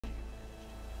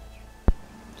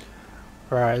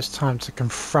Right, it's time to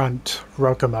confront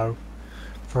Rokumo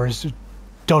for his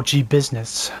dodgy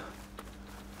business.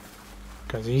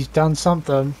 Because he's done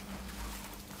something.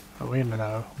 But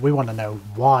we want to know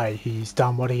why he's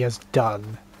done what he has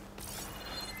done.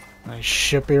 And he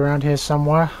should be around here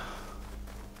somewhere.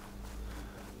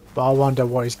 But I wonder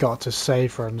what he's got to say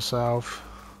for himself.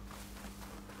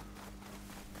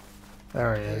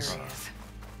 There he is. So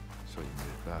you made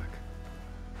it back.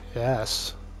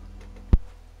 Yes.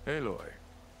 Aloy.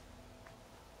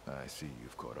 I see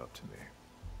you've caught up to me.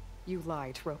 You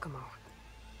lied, Rokumo.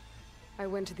 I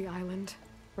went to the island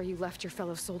where you left your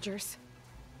fellow soldiers.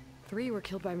 3 were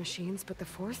killed by machines, but the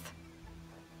 4th?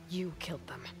 You killed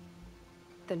them.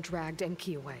 Then dragged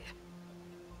Enki away.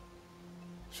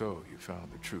 So you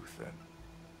found the truth then.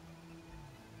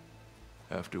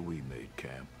 After we made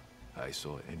camp, I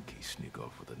saw Enki sneak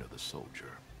off with another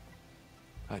soldier.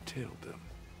 I tailed them.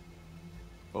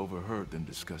 Overheard them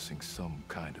discussing some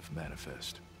kind of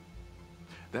manifest.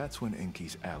 That's when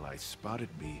Enki's allies spotted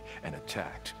me and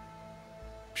attacked.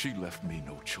 She left me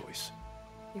no choice.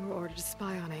 You were ordered to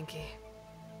spy on Enki.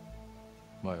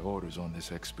 My orders on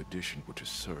this expedition were to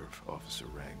serve Officer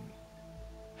Reng.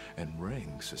 And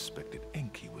Reng suspected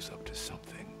Enki was up to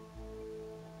something.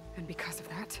 And because of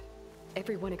that,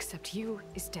 everyone except you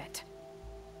is dead.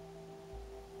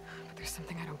 But there's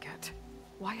something I don't get.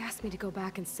 Why ask me to go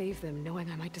back and save them,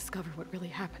 knowing I might discover what really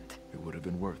happened? It would have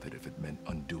been worth it if it meant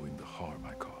undoing the harm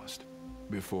I caused.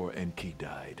 Before Enki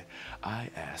died, I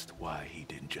asked why he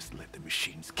didn't just let the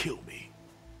machines kill me.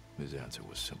 His answer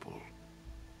was simple.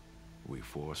 We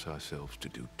force ourselves to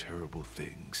do terrible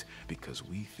things because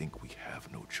we think we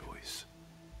have no choice.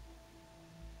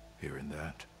 Hearing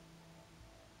that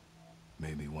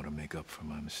made me want to make up for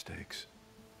my mistakes.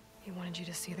 He wanted you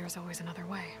to see there's always another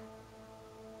way.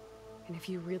 And if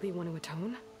you really want to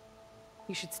atone,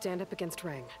 you should stand up against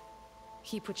Reng.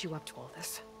 He put you up to all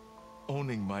this.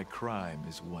 Owning my crime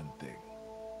is one thing,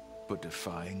 but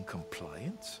defying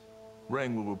compliance?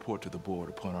 Reng will report to the board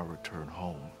upon our return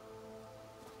home.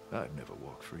 I'd never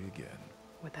walk free again.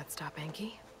 Would that stop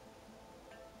Enki?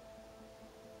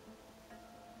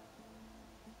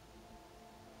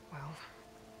 Well,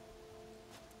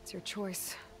 it's your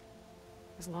choice.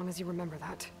 As long as you remember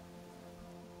that.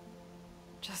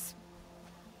 Just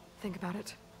think about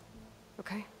it,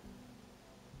 okay?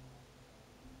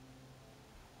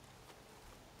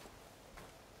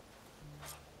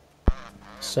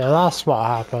 So that's what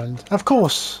happened. Of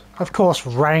course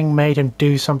Rang made him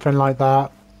do something like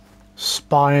that.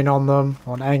 Spying on them,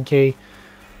 on Enki.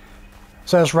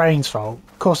 So it's Rang's fault.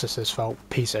 Of course it's his fault,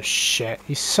 piece of shit.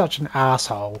 He's such an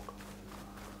asshole.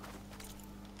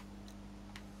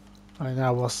 Right,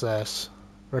 now what's this?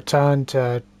 Return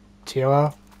to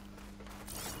Tira?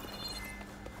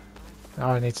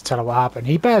 I don't need to tell her what happened.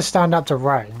 He better stand up to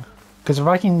Rang. Because if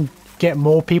I can get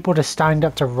more people to stand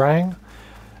up to Rang,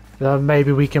 then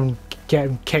maybe we can get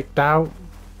him kicked out.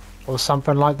 Or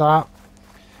something like that.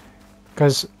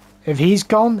 Because if he's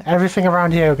gone, everything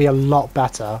around here will be a lot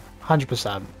better.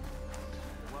 100%.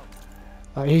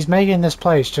 Like, he's making this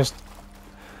place just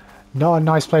not a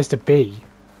nice place to be.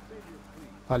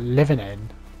 Like, living in.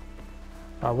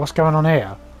 Like, what's going on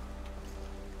here?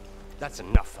 That's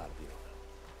enough, Fabio.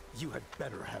 You had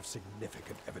better have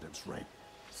significant evidence, right?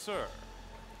 Sir,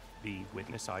 the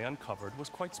witness I uncovered was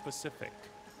quite specific.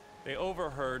 They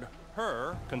overheard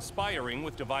her conspiring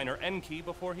with Diviner Enki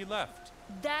before he left.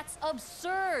 That's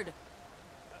absurd!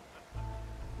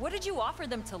 What did you offer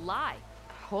them to lie?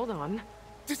 Hold on.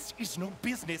 This is no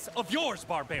business of yours,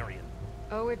 barbarian!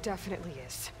 Oh, it definitely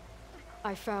is.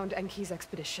 I found Enki's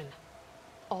expedition.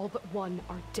 All but one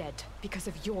are dead because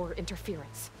of your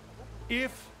interference.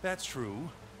 If that's true,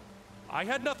 I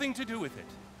had nothing to do with it.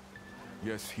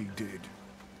 Yes, he did.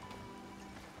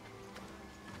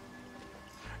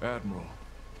 Admiral,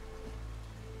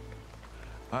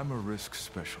 I'm a risk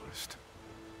specialist.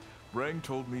 Rang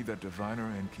told me that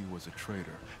Diviner Enki was a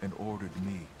traitor and ordered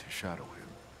me to shadow him.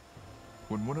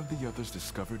 When one of the others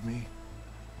discovered me,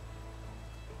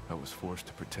 I was forced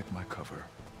to protect my cover.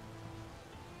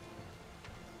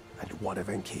 And what of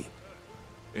Enki?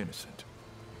 Innocent.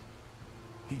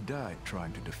 He died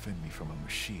trying to defend me from a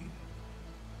machine.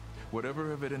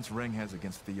 Whatever evidence Rang has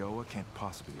against Thioa can't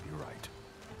possibly be right.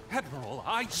 Admiral,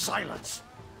 Silence!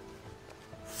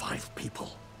 5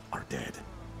 people are dead.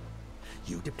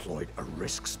 You deployed a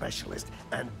risk specialist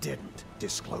and didn't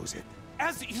disclose it.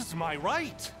 As is my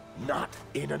right! Not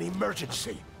in an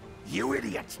emergency. You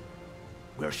idiot!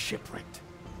 We're shipwrecked.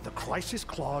 The crisis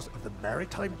clause of the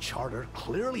Maritime Charter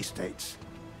clearly states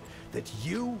that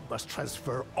you must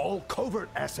transfer all covert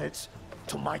assets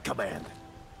to my command.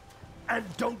 And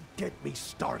don't get me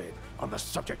started on the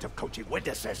subject of coaching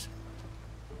witnesses.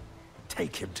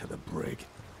 Take him to the brig.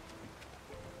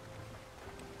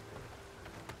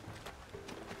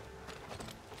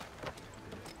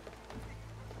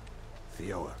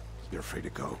 Theoa, you're free to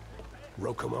go.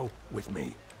 Rokomo, with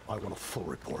me. I want a full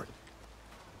report.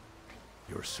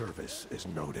 Your service is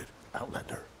noted,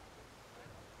 Outlander.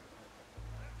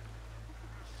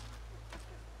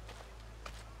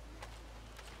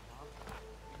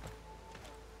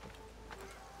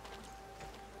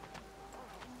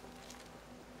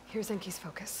 Here's Enki's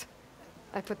focus.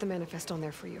 I put the manifest on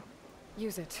there for you.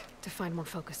 Use it to find more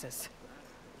focuses.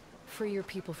 Free your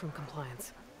people from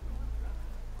compliance.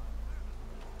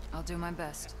 I'll do my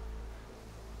best.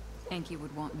 Enki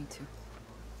would want me to.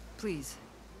 Please,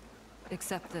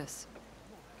 accept this.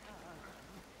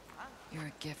 You're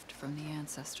a gift from the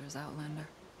ancestors, Outlander.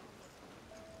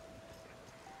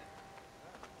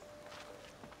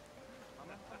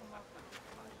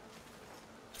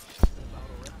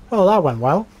 Well, that went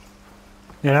well.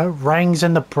 You know, Rang's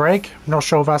in the brig. Not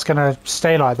sure if that's going to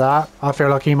stay like that. I feel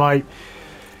like he might,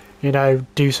 you know,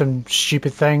 do some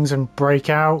stupid things and break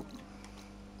out.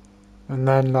 And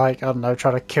then, like, I don't know,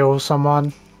 try to kill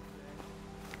someone.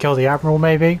 Kill the Admiral,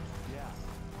 maybe.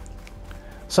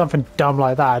 Something dumb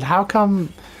like that. How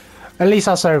come... At least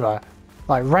that's over.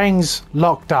 Like, Rang's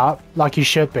locked up, like he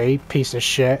should be. Piece of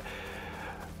shit.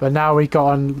 But now we got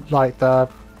on, like, the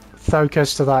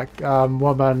focus to that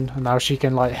woman. And now she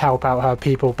can, like, help out her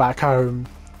people back home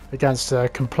against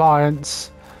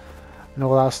compliance. And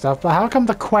all that stuff. But how come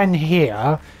the Quen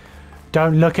here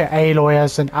don't look at Aloy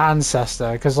as an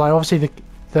ancestor? Because, like, obviously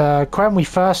the Quen we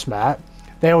first met,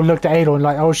 they all looked at Aloy and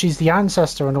like, oh, she's the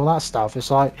ancestor and all that stuff.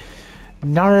 It's like,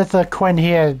 none of the Quen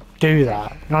here do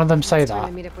that. None of them say that.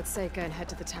 To meet up with Seika and head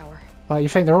to the tower. Like, you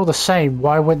think they're all the same,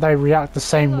 why wouldn't they react the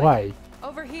same Aloy, way?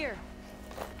 Over here.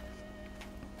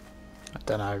 I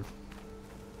don't know.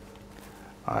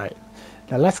 Alright.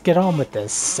 Now let's get on with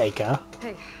this, Seika.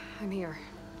 Hey, I'm here.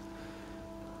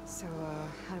 So,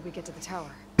 how do we get to the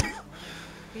tower?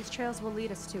 These trails will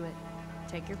lead us to it.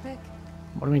 Take your pick.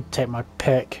 What do you mean, take my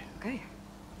pick? Okay,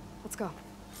 let's go.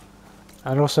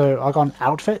 And also, I got an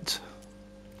outfit.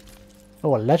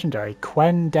 Oh, a legendary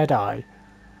Quen Deadeye.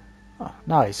 Oh,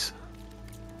 nice.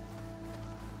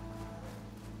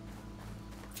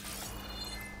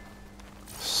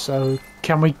 So,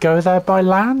 can we go there by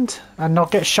land and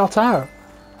not get shot out?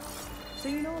 So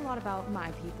you know a lot about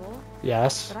my people,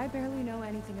 Yes. but I barely know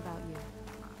anything about you.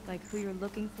 Like who you're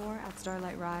looking for at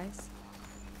Starlight Rise?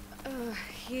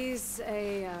 He's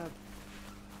a,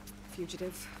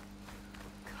 fugitive.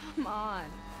 Come on.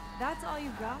 That's all you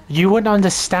got? You wouldn't Let's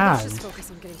understand. just focus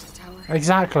on getting to the tower.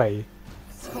 Exactly.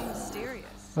 So mysterious.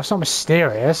 That's not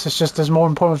mysterious. It's just there's more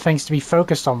important things to be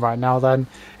focused on right now than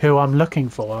who I'm looking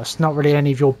for. It's not really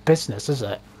any of your business, is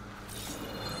it?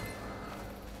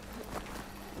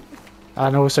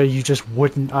 And also, you just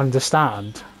wouldn't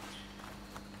understand.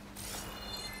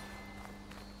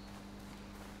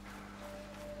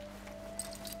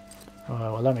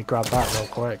 Oh, well, let me grab that real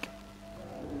quick.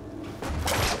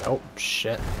 Oh,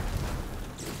 shit.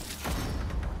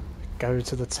 Go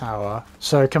to the tower.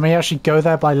 So, can we actually go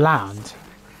there by land?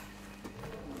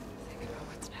 Think about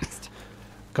what's next.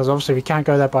 Because obviously we can't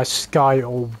go there by sky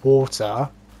or water.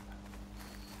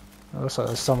 Looks like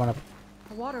there's someone up.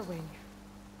 A water wing.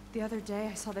 The other day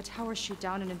I saw the tower shoot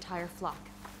down an entire flock.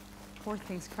 Poor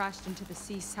things crashed into the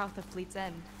sea south of Fleet's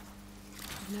End.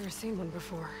 I've never seen one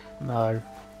before. No.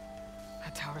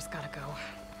 That tower's gotta go.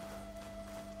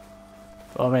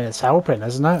 Well, I mean, it's helping,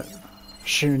 isn't it?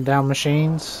 Shooting down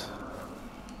machines.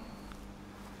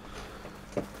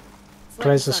 It's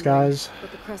Clears the a sun ring, skies.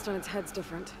 but the crest on its head's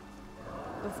different.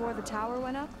 Before the tower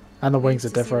went up, And the we wings are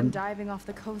used to see them different. diving off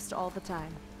the coast all the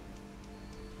time.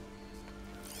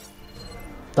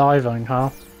 Diving, huh?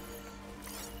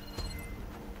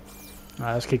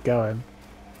 Alright, let's keep going.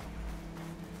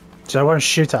 So they won't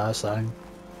shoot at us then.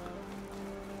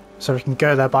 So we can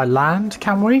go there by land,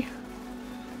 can we?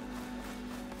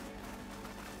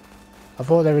 I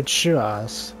thought they would shoot at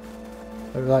us.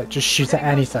 They would like just shoot at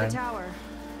anything. The tower.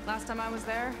 Last time I was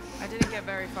there, I didn't get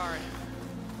very far in.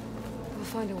 We'll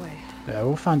find a way. Yeah,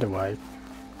 we'll find a way.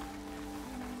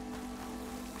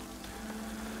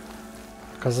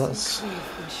 Because that's... Clean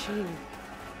machine.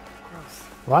 Gross.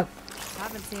 What?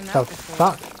 Haven't seen that The before.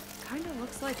 fuck? Kinda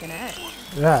looks like an egg.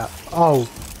 Yeah. Oh.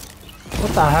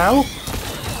 What the hell?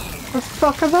 The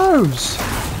fuck are those?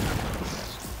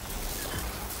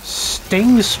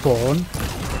 Sting spawn?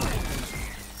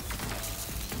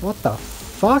 What the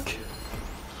fuck?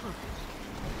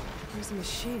 There's a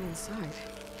machine inside.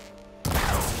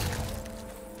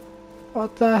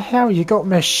 What the hell? You got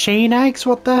machine eggs?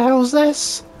 What the hell's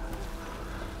this?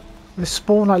 They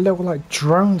spawn like little like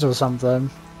drones or something.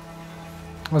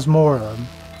 There's more of them.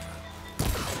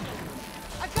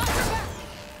 I've got your back.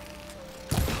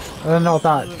 They're not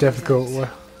that difficult.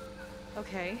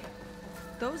 Okay.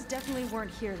 Those definitely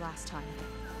weren't here last time.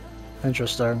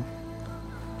 Interesting.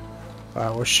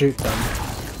 Alright, we'll shoot them.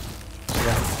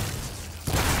 Yeah.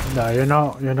 No, you're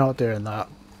not doing that.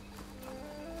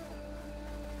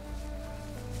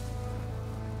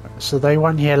 So they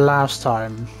weren't here last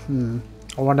time.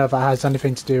 I wonder if that has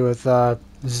anything to do with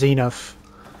Zenith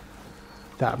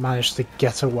that managed to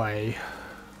get away.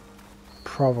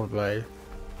 Probably.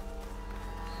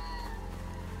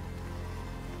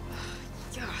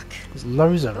 Yuck. There's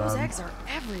loads of Those them. eggs are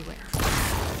everywhere.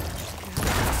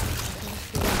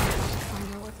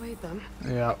 Find out what laid them.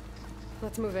 Yeah.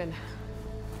 Let's move in.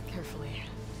 Carefully.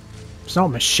 It's not a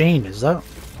machine, is it?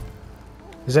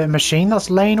 Is it a machine that's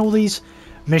laying all these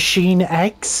machine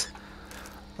eggs?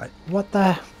 Like, what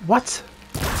the... What?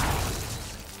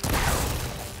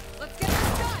 Let's get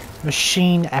this done.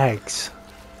 Machine eggs.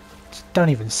 Just don't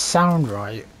even sound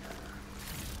right.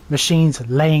 Machines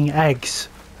laying eggs.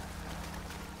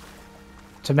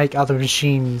 To make other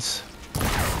machines.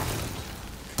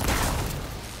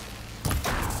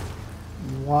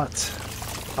 What?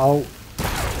 Oh.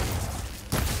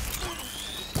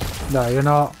 No, you're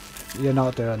not. You're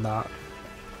not doing that.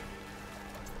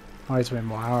 Wait a minute,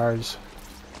 more arrows.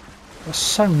 There's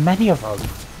so many of them.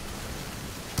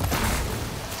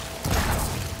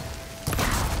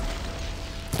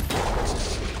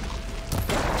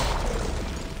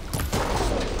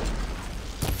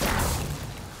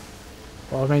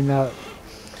 Well, I mean, they're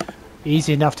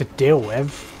easy enough to deal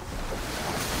with.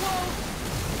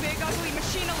 Whoa! Big ugly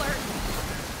machine alert.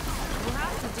 We'll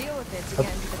have to deal with it to A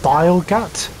get into the bile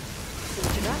gut? See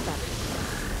what you got then.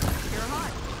 You're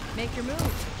hot. Make your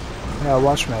move. Yeah,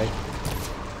 watch me.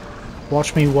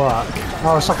 Watch me work.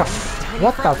 Oh, it's like a...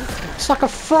 What the... It's like a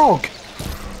frog! Too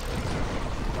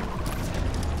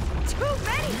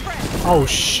many friends. Oh,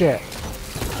 shit.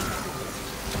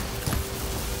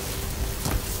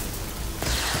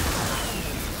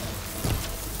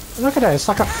 Look at it, it's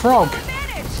like a frog.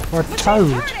 Advantage. Or a Machine's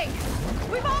toad. hurting.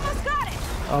 We've almost got it.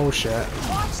 Oh, shit.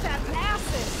 Watch that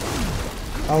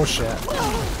acid. Oh, shit.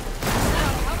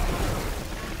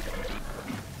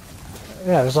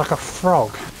 Yeah, it's like a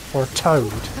frog. Or a toad.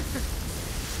 Down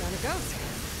it goes.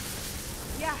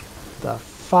 Yeah. The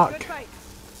fuck? Good fight.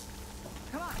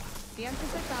 Come on. The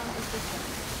entrance I found is this way.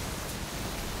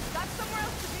 Got somewhere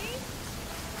else to be?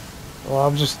 Well,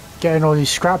 I'm just getting all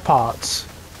these scrap parts.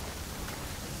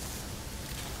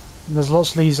 And there's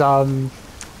lots of these, little,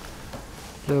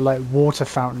 like, water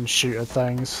fountain shooter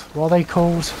things. What are they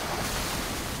called?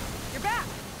 You're back.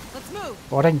 Let's move.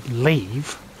 Well, I didn't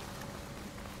leave.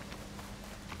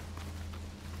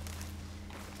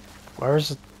 Where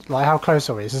is it? Like, how close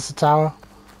are we? Is this the tower?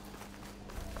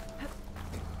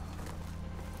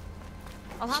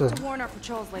 I'll have So- to warn our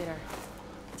patrols later.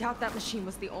 Doubt that machine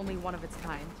was the only one of its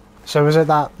kind. So was it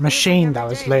that machine Feels that like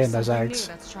was every day laying there's those something eggs?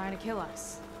 new that's trying to kill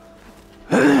us.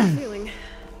 Feeling.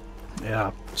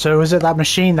 Yeah. So was it that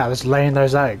machine that was laying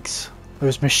those eggs?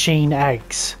 Those machine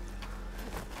eggs.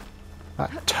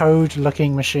 That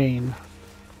toad-looking machine.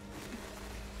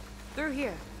 Through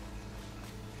here.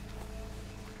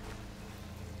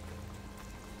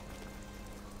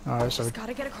 Alright, so... Just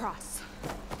gotta get across.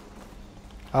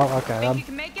 Oh, okay. Think you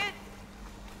can make it?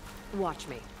 Watch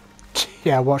me.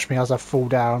 Yeah, watch me as I fall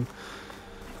down.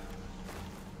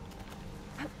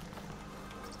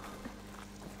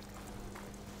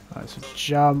 Alright, so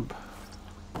jump.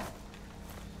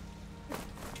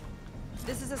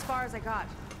 This is as far as I got.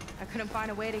 I couldn't find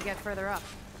a way to get further up.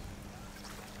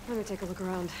 Let me take a look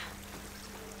around.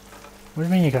 What do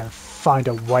you mean you're going to find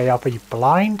a way up? Are you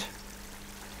blind?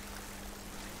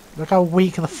 Look how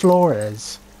weak the floor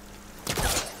is.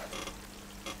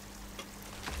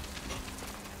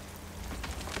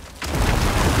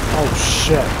 Oh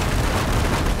shit.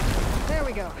 There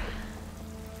we go.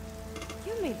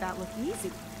 You made that look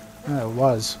easy. Yeah, it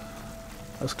was.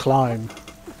 Let's climb.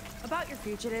 About your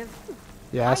fugitive,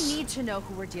 Yes. I need to know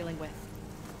who we're dealing with.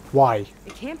 Why?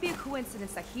 It can't be a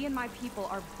coincidence that he and my people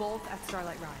are both at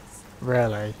Starlight Rise.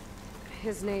 Really?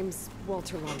 His name's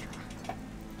Walter Landra.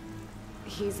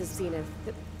 He's a Zenith.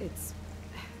 It's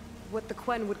what the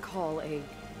Quen would call a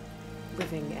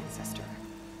living ancestor.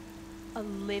 A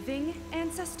living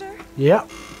ancestor? Yep.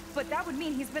 But that would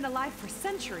mean he's been alive for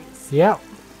centuries. Yep.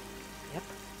 Yep.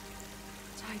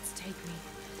 Tides take me.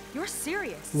 You're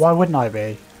serious. Why wouldn't I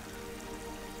be?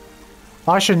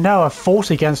 I should know. I've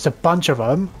fought against a bunch of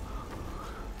them.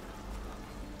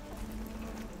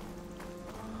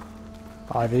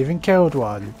 I've even killed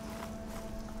one.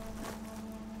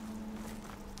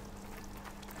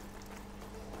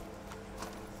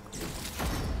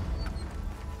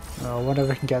 I wonder if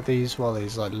we can get these, well,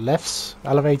 these like lifts,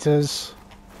 elevators.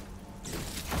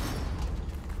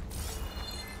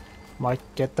 Might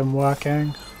get them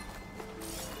working.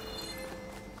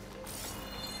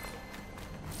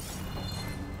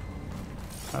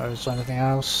 Is there anything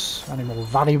else? Any more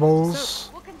valuables?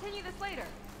 So, we'll continue this later.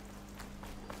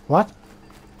 What?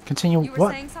 Continue You were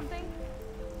what? saying something?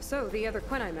 So, the other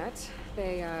Quinn I met,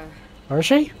 they, Where is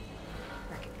she?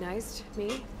 recognized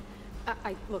me.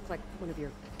 I look like one of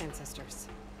your ancestors.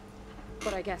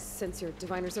 But I guess since your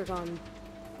diviners are gone,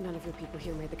 none of your people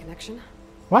here made the connection.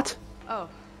 What? Oh.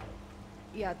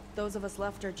 Yeah, those of us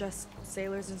left are just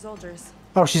sailors and soldiers.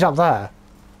 Oh, she's up there.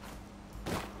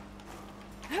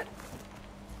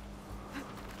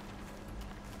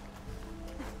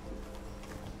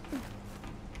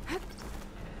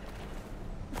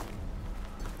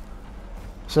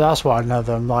 So that's why none of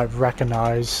them like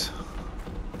recognize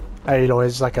Aloy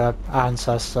as like a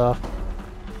ancestor.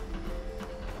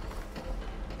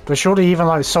 But surely even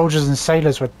like soldiers and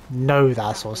sailors would know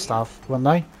that sort of stuff, wouldn't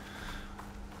they?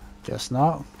 Guess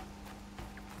not.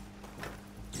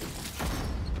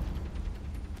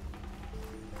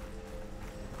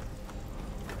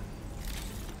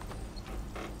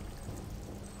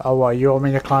 Oh, what, you want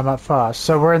me to climb up first?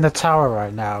 So we're in the tower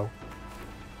right now.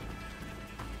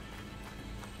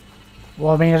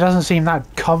 Well, I mean, it doesn't seem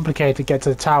that complicated to get to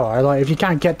the tower. Like, if you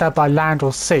can't get there by land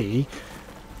or sea,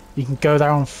 you can go there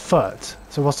on foot.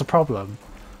 So what's the problem?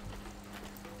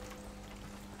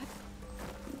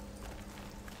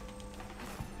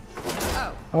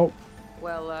 Oh. Oh,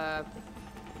 Well,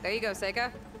 there you go,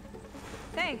 Seika.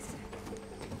 Thanks.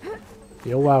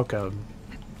 you're welcome.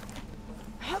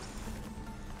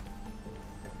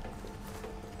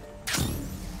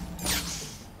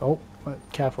 Oh,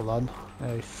 careful, lad.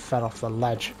 He fell off the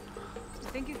ledge. You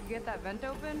think you could get that vent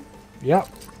open? Yep.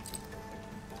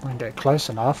 I can get close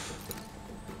enough.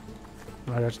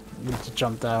 I just need to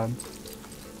jump down.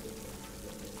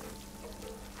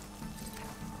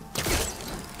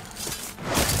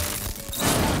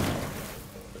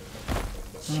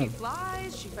 She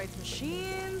flies, she fights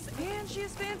machines, and she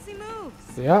has fancy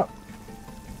moves. Yep.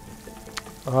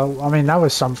 Well, I mean, that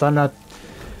was something. I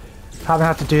haven't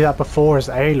had to do that before as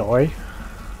Aloy.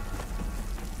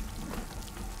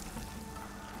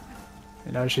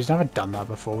 You know, she's never done that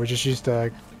before. We just used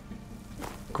the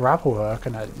grapple hook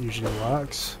and that usually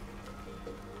works.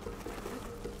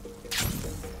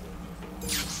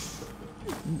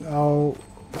 Oh.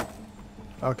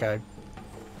 Okay.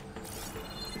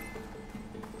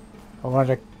 I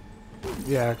wanted to...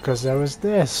 Yeah, because there was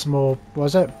this more...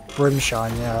 Was it?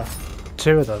 Brimshine, yeah.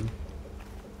 2 of them.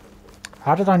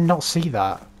 How did I not see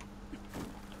that?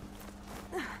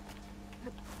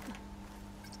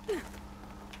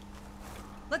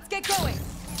 Let's get going.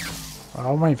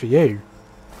 I'm waiting for you.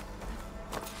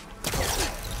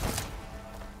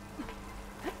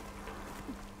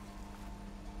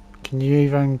 Can you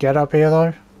even get up here though?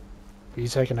 Are you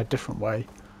taking a different way?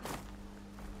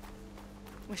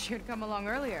 Wish you'd come along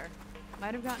earlier.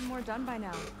 Might have gotten more done by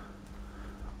now.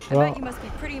 I Well, bet you must be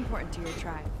pretty important to your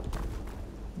tribe.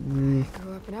 I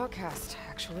grew up an outcast,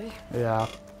 actually. yeah.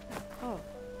 Oh.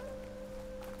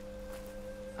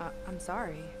 I'm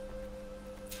sorry.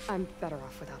 I'm better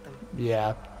off without them.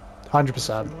 Yeah.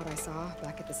 100%. From what I saw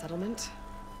back at the settlement,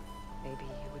 maybe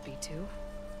you would be too.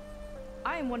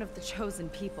 I am one of the chosen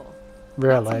people.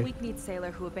 Not some Really? weak-kneed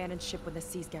sailor who abandons ship when the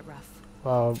seas get rough.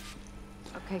 Well,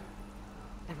 Okay,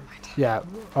 never mind. yeah.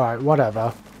 Alright,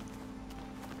 whatever.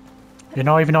 You're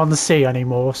not even on the sea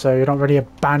anymore, so you're not really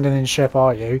abandoning ship,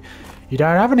 are you? You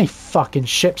don't have any fucking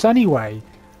ships anyway.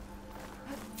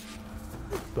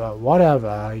 But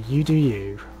whatever, you do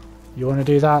you. You want to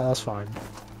do that? That's fine.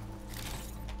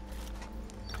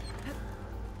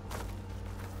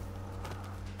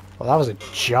 Well, that was a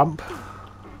jump.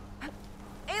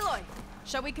 Aloy,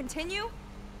 shall we continue?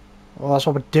 Well, that's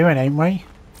what we're doing, ain't we?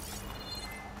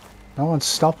 No one's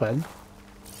stopping.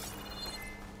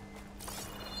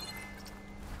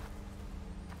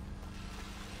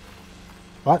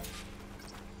 What?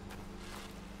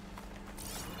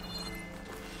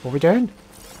 What are we doing?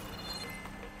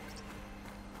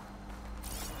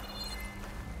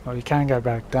 Well, you can go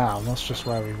back down. That's just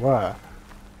where we were.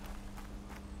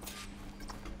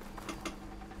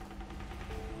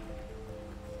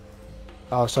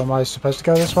 Oh, so am I supposed to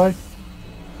go this way?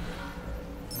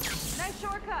 Nice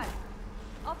shortcut.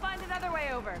 I'll find another way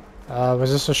over.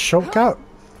 Was this a shortcut?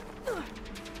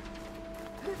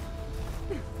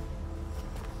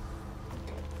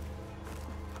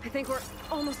 think we're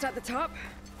almost at the top.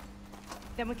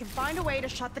 Then we can find a way to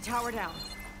shut the tower down.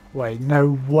 Wait,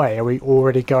 no way. Are we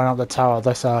already going up the tower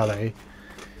this early?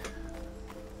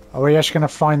 Are we actually going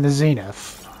to find the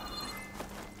Zenith?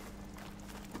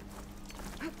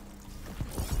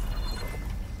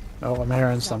 Oh, I'm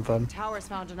hearing something. The tower's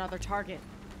found another target.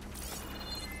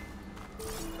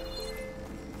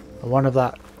 One of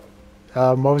that.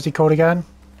 What was he called again?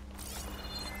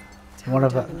 One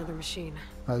of Tower the dug another machine.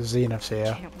 Zeniths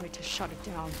here. Can't wait to shut it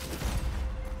down.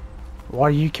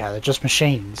 Why do you care? They're just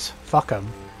machines. Fuck them.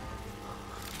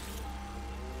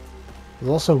 There's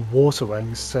also water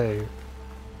wings too.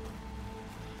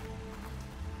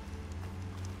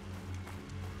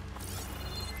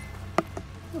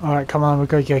 Alright, come on, we're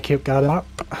going to keep going up.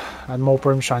 And more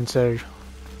Brimshine too.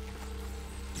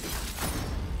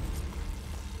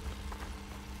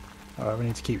 Alright, we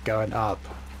need to keep going up.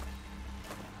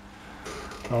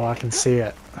 Oh, I can see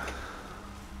it.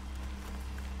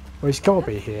 Well, he's got to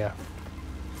be here.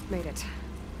 Made it.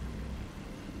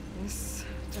 This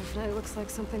definitely looks like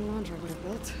something Landra would have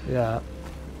built. Yeah.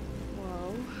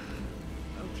 Whoa.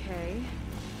 Okay.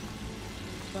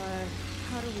 But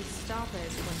how do we stop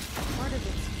it when part of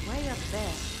it's way up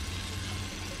there?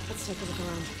 Let's take a look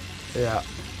around. Yeah.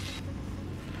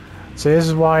 So this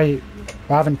is why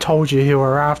I haven't told you who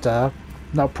we're after.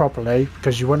 Not properly,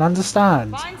 because you wouldn't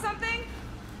understand. Find something?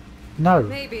 No.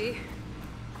 Maybe.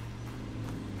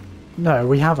 No,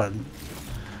 we haven't.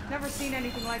 Never seen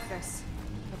anything like this.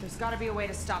 But there's gotta be a way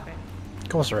to stop it. Of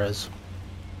course there is.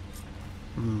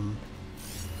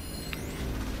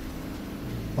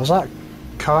 Was that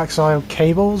coaxial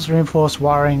cables? Reinforced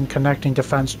wiring connecting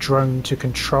defense drone to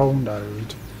control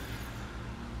node.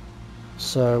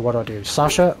 So what do I do?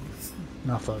 Slash it?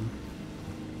 Nothing.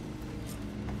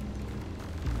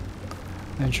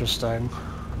 Interesting.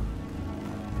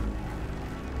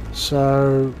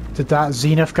 So did that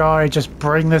Zenith guy just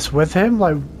bring this with him?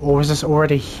 Like, or was this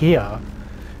already here?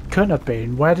 Couldn't have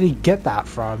been. Where did he get that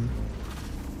from?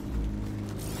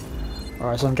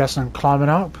 Alright, so I'm guessing I'm climbing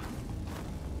up.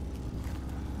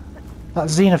 That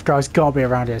Zenith guy's gotta be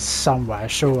around here somewhere,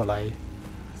 surely.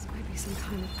 This might be some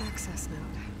kind of access node.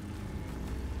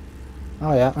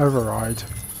 Oh yeah, override.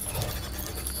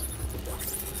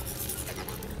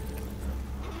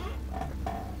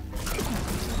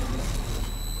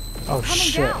 Oh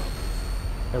shit. Down.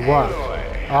 It worked. Aloy,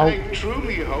 Oh. I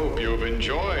truly hope you've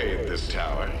enjoyed this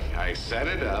tower. I set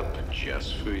it up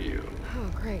just for you. Oh,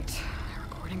 great. A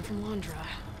recording from Landra.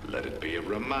 Let it be a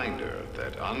reminder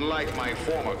that unlike my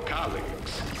former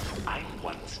colleagues, I'm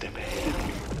one step ahead of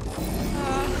you.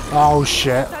 Oh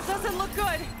shit. That doesn't look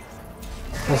good.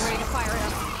 This- Ready to fire it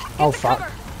up. Oh fuck.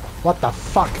 Cover. What the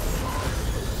fuck?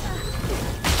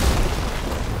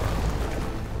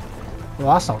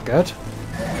 Well, that's not good.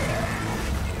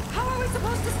 How are we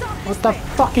supposed to stop this What the thing?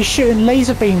 fuck is shooting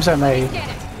laser beams at me? Get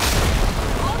it.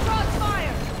 All drops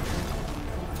fire.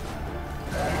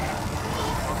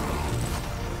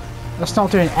 That's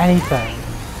not doing anything.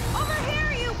 Over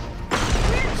here, you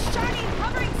weird, shiny,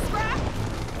 hovering scrap.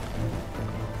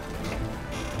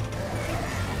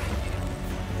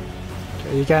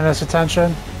 Are you getting this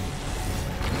attention?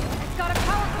 It's got a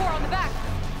power core on the back.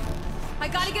 I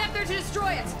gotta get up there to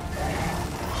destroy it. Just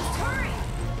hurry.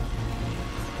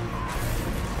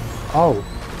 Oh.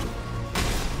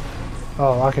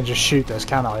 Oh, I can just shoot this,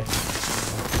 can I? It's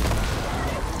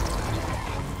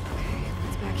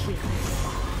back here.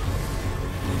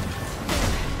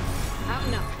 Out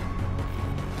and up.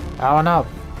 Out and up.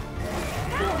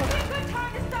 Now would be a good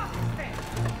time to stop this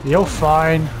thing. You're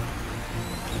fine.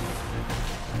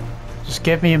 Just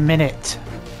give me a minute.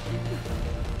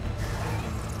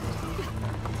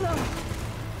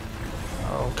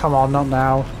 Oh, come on, not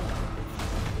now.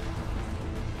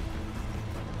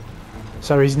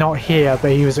 So he's not here,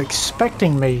 but he was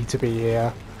expecting me to be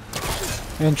here.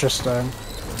 Interesting.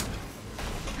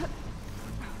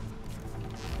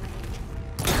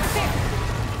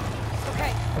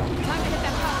 Okay, time to hit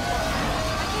that power core.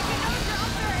 I think you know you're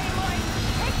up there, Aloy.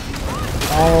 Take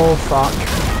Oh, fuck.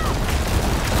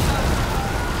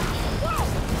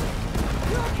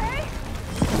 You okay?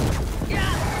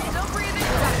 Yeah, still breathing.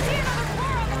 See another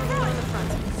core on the front.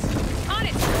 On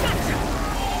it.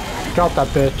 Gotcha. Got that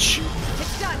bitch.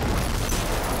 It's done.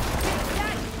 Take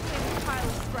that, you pile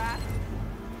of scrap.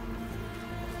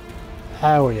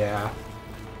 Hell yeah.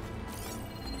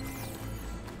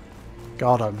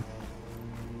 Got him.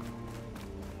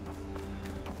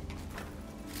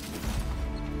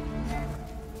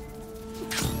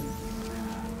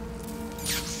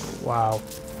 Wow.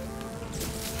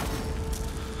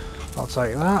 I'll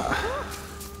take that.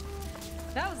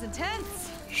 That was intense.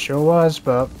 Sure was,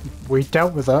 but we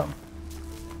dealt with it.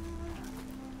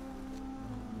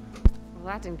 Well,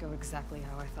 that didn't go exactly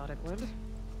how I thought it would.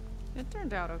 It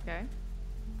turned out okay.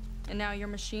 And now your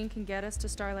machine can get us to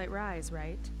Starlight Rise,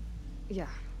 right? Yeah.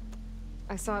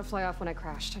 I saw it fly off when I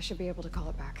crashed. I should be able to call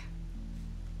it back.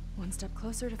 One step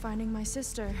closer to finding my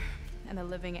sister and the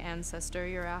living ancestor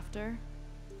you're after.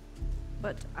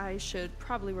 But I should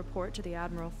probably report to the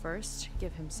Admiral first,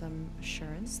 give him some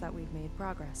assurance that we've made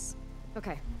progress.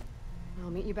 Okay.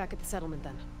 I'll meet you back at the settlement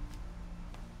then.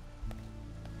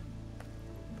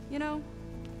 You know,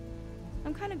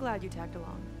 I'm kind of glad you tagged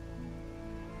along.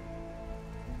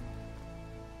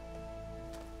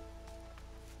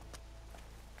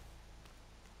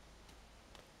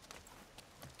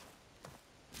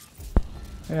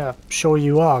 Yeah, sure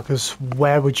you are, because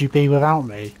where would you be without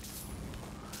me?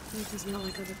 Life is not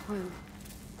like other Quinn.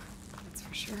 That's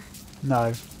for sure.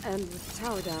 No. And with the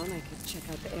tower down, I could check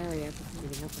out the area before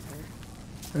meeting up with her.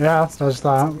 Yeah, there's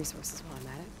Some that. resources while I'm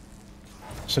at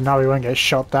it. So now we won't get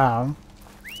shot down.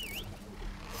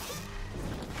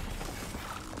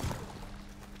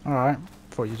 Alright,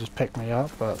 thought you just picked me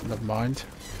up, but never mind.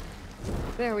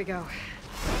 There we go.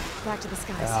 Back to the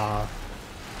skies. Yeah.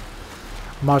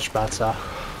 Much better.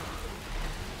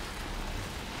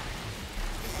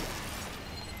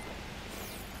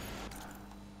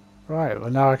 Right, well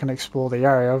now I can explore the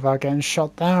area without getting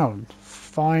shot down.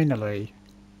 Finally.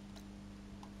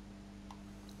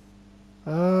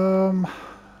 Well,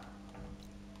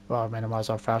 I mean, I might as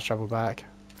well fast travel back.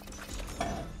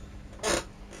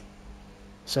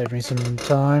 Save me some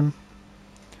time.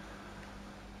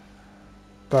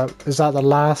 But is that the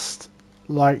last,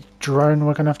 like, drone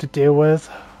we're gonna have to deal with?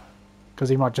 Because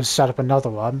he might just set up another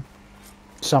one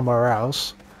somewhere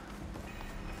else.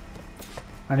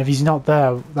 And if he's not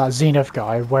there, that Zenith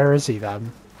guy, where is he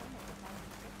then?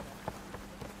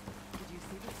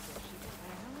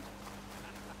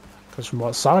 Because from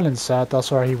what Silence said, that's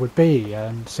where he would be,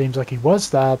 and it seems like he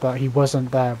was there, but he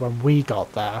wasn't there when we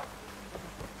got there.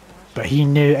 But he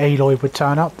knew Aloy would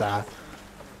turn up there.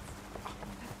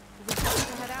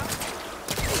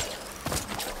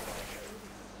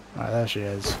 Right, there she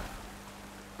is.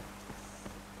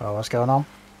 Well, what's going on?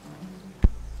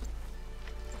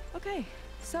 Okay,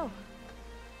 so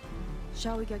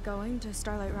shall we get going to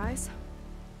Starlight Rise?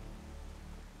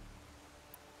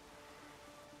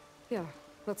 Yeah,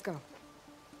 let's go.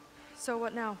 So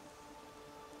what now?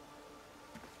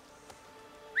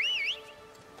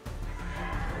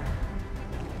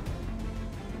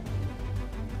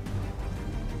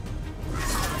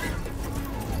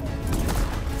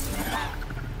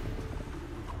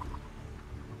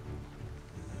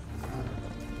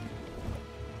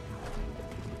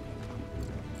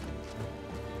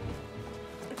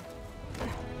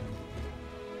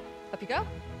 Up you go.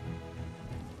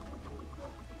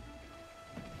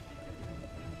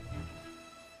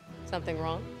 Something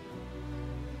wrong?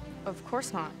 Of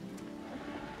course not.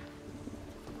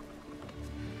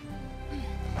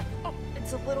 Oh,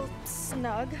 it's a little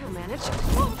snug. I'll manage.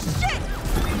 Oh, shit!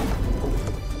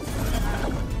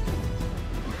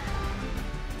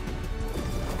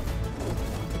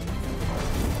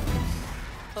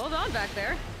 Hold on back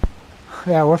there.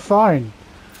 Yeah, we're fine.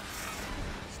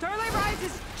 Starlight Rise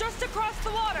is just across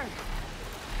the water.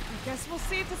 I guess we'll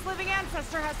see if this living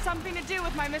ancestor has something to do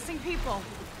with my missing people.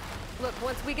 Look,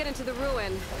 once we get into the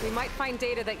ruin, we might find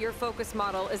data that your focus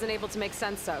model isn't able to make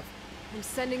sense of. I'm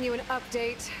sending you an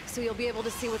update, so you'll be able to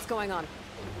see what's going on.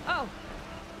 Oh,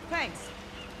 thanks.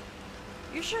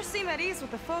 You sure seem at ease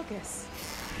with the focus.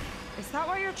 Is that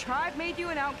why your tribe made you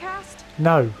an outcast?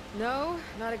 No. No,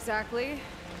 not exactly.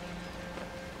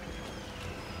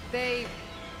 They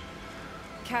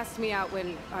cast me out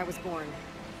when I was born.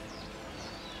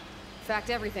 In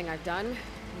fact, everything I've done,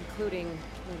 including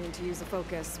learning to use the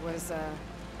focus, was,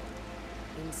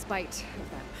 in spite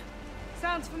of them.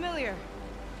 Sounds familiar.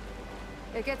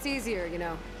 It gets easier, you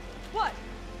know. What?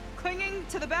 Clinging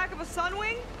to the back of a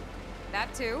sunwing?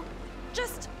 That too.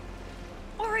 Just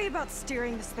worry about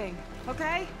steering this thing,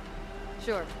 okay?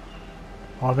 Sure.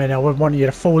 I mean, I wouldn't want you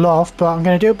to fall off, but I'm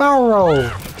going to do a barrel roll.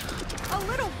 A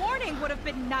little warning would have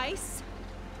been nice.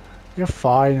 You're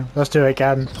fine. Let's do it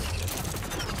again.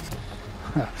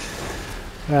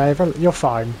 Yeah, you're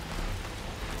fine.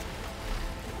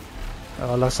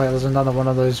 Oh, looks like there's another one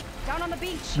of those Down on the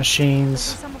beach. machines.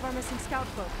 Some of our missing scout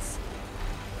boats.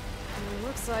 It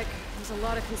looks like there's a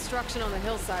lot of construction on the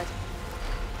hillside.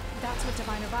 That's what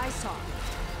Diviner Vi saw.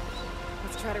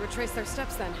 Let's try to retrace their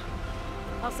steps then.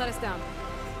 I'll set us down.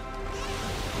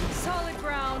 Solid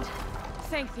ground.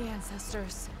 Thank the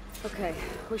ancestors. Okay,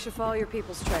 we should follow your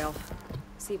people's trail.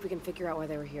 See if we can figure out why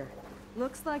they were here.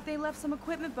 Looks like they left some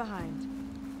equipment behind.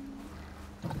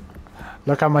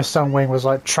 Look how my Sunwing was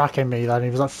like tracking me then. He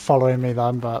was like following me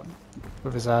then, but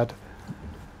with his head.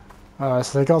 Alright,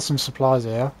 so they got some supplies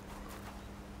here.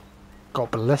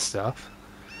 Got ballista.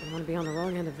 I want to be on the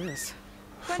wrong end of this.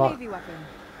 Fun Fuck. Navy weapon.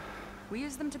 We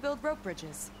use them to build rope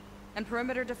bridges and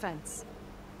perimeter defense.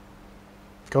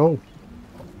 Cool.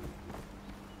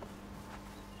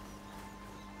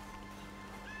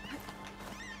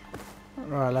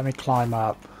 Right, let me climb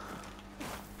up.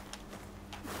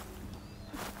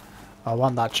 I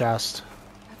want that chest.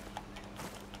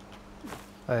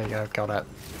 There you go, got it.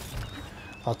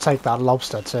 I'll take that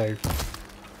lobster too.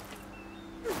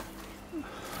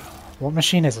 What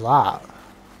machine is that?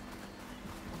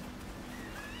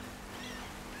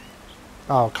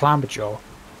 Oh, Clamberjaw.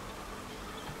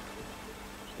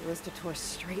 The Arista tore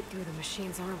straight through the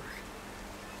machine's armor.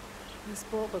 This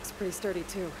bolt looks pretty sturdy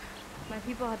too. My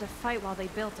people had to fight while they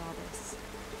built all this,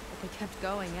 but they kept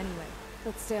going anyway.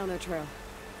 Let's stay on their trail.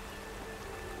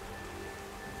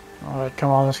 Alright,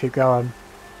 come on, let's keep going.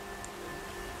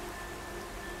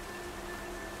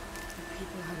 The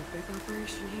people had a big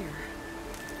operation here.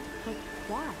 But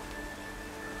why?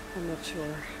 I'm not sure.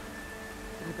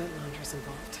 I bet Laundra's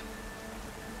involved.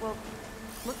 Well,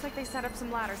 looks like they set up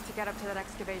some ladders to get up to that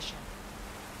excavation.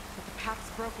 But the path's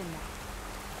broken now.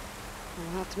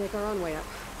 We'll have to make our own way up.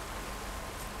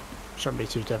 Shouldn't be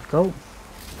too difficult.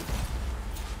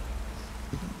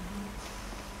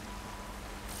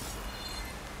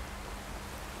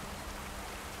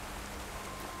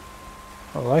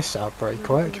 Well, they set up pretty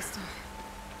quick.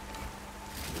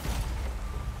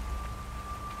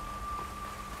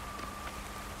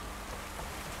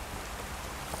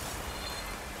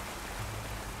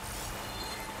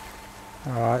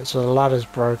 Alright, so the ladder's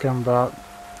broken, but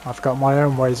I've got my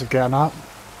own ways of getting up.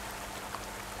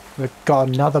 We've got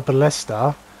another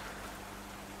ballista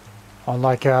on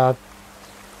like a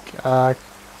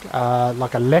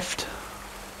lift,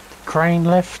 crane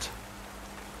lift.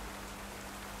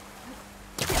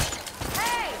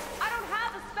 Hey! I don't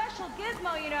have a special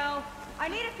gizmo, you know. I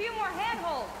need a few more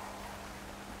handholds.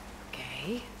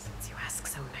 Okay, since you ask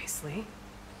so nicely.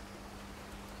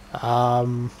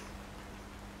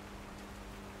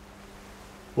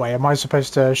 Wait, am I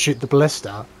supposed to shoot the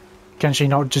ballista? Can she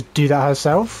not just do that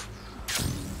herself?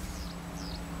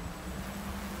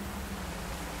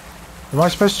 Am I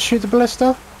supposed to shoot the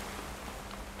ballista?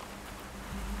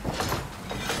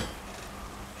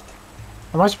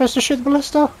 Am I supposed to shoot the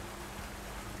ballista?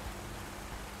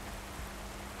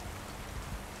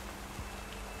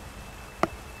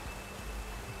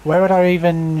 Where would I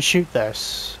even shoot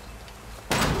this?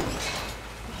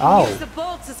 Oh. Use the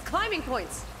bolts as climbing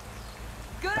points.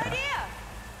 Good idea!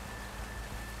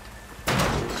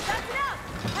 That's enough!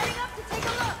 Heading up to take a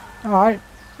look! Alright.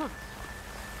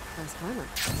 Fast climber.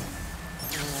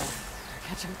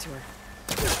 Catch up to her.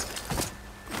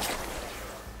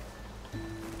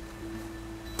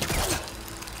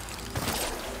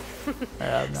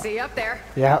 See you up there.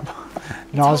 Yep.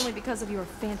 It's No, I was- only because of your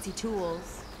fancy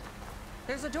tools.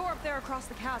 There's a door up there across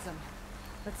the chasm.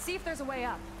 Let's see if there's a way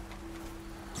up.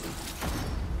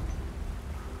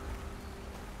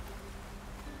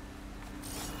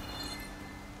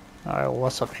 Alright,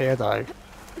 what's up here though?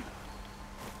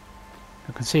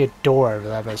 I can see a door over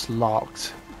there, but it's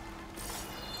locked.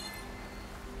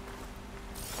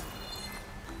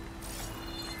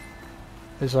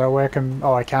 Is there a way I can...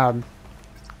 Oh, I can.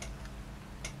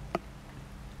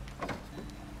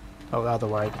 Oh, the other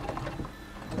way.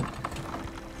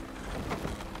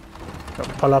 Got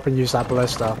to pull up and use that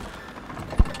ballista.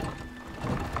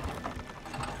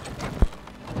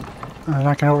 And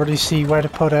I can already see where to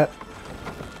put it.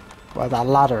 Where that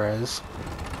ladder is.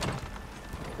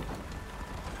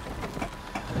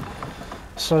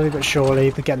 Slowly but surely,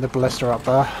 they're getting the ballista up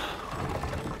there.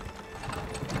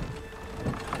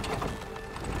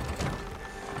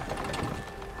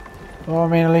 Well, I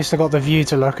mean, at least I got the view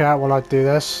to look at while I do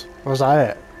this. Was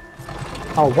that it?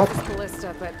 Oh, what? It's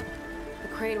ballista, but the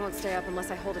crane won't stay up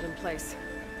unless I hold it in place.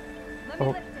 Let me Oh.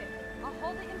 lift it. I'll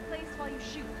hold it in place while you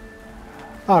shoot.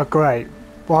 Oh, great.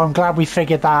 Well, I'm glad we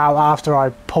figured that out after I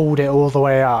pulled it all the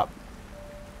way up.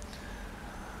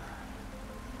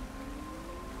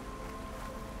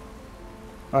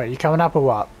 Alright, you coming up or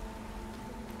what?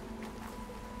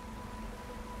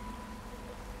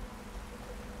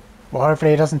 Well,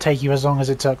 hopefully it doesn't take you as long as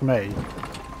it took me.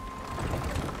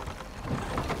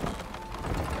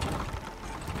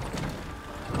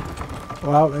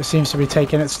 Well, it seems to be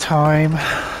taking its time.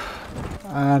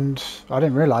 And I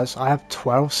didn't realise I have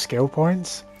 12 skill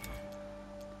points.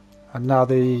 And now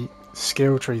the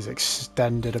skill tree's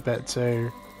extended a bit too.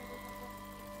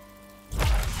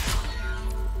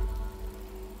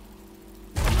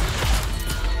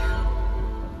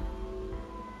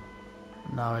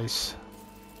 Nice.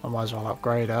 I might as well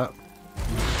upgrade it.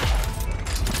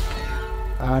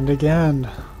 And again.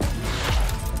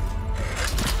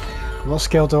 What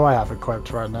skill do I have equipped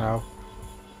right now?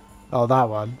 Oh, that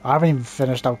one. I haven't even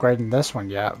finished upgrading this one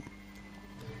yet.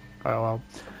 Oh well.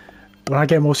 When I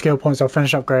get more skill points, I'll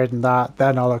finish upgrading that,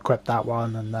 then I'll equip that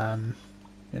one, and then,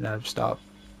 you know, start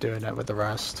doing it with the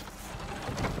rest.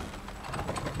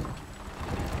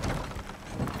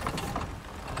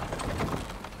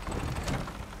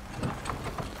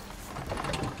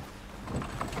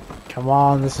 Come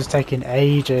on, this is taking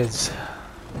ages.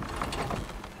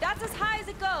 That's as high as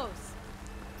it goes.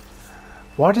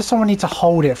 Why does someone need to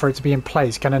hold it for it to be in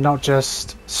place? Can it not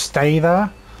just stay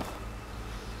there?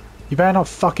 You better not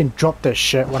fucking drop this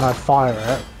shit when I fire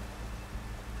it.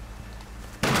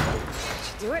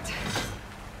 Should do it.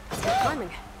 Let's get climbing.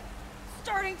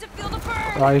 Starting to feel the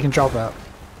burn. Right, you can drop it.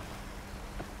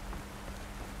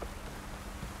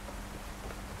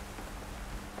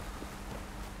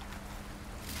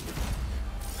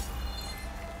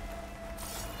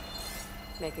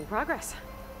 Making progress.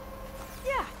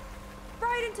 Yeah.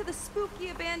 Right into the spooky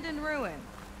abandoned ruin.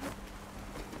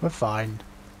 We're fine.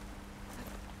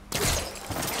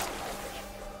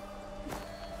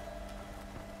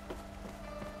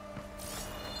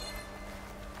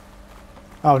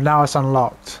 Oh, now it's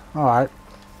unlocked. Alright.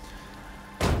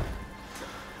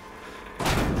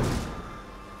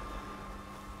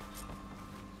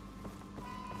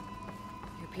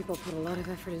 Your people put a lot of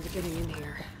effort into getting in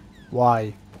here.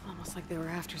 Why? Almost like they were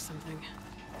after something.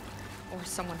 Or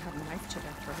someone had a knife to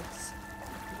their throats.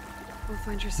 We'll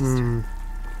find your sister.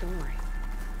 Don't worry.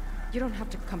 You don't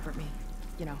have to comfort me,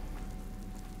 you know.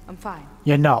 I'm fine.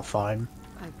 You're not fine.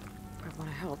 I want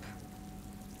to help.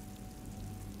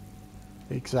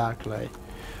 Exactly.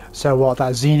 So what,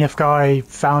 that Zenith guy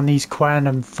found these Quen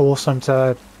and forced them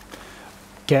to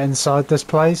get inside this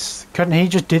place? Couldn't he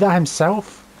just do that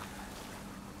himself?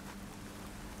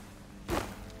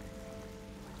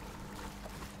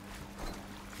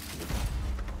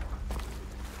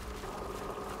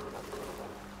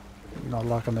 Not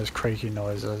liking those creaky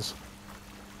noises.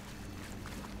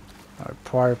 I'd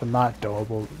probably open that door,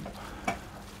 but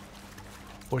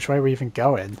which way are we even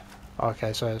going?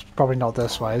 Okay, so it's probably not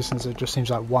this way, since it just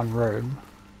seems like one room.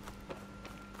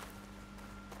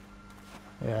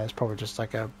 Yeah, it's probably just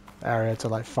like a area to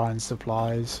like find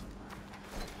supplies.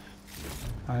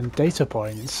 And data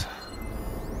points.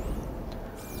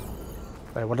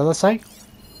 Wait, what did I say?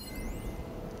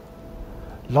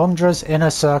 Londra's inner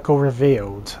circle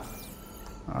revealed.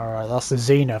 Alright, that's the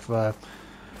Zenith we're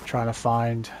trying to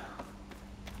find.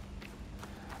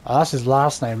 Oh, that's his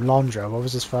last name, Londra. What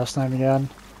was his first name again?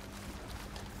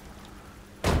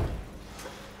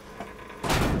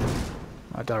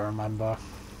 I don't remember.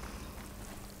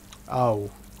 Oh.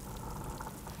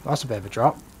 That's a bit of a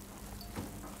drop.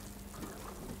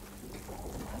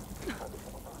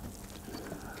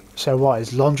 So what,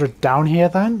 is Londra down here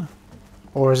then?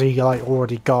 Or is he like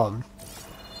already gone?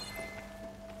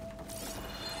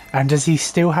 And does he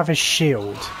still have his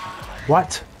shield?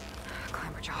 What?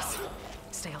 Climber jaws.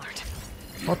 Stay alert.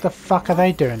 What the fuck are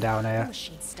they doing down here?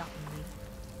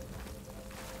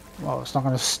 Well, it's not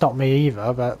going to stop me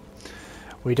either, but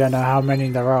we don't know how many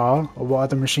there are, or what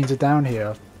other machines are down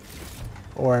here.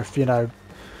 Or if, you know,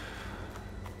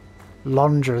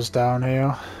 Londra's down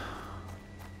here.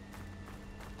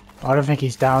 I don't think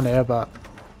he's down here, but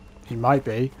he might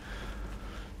be.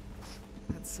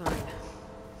 That sign.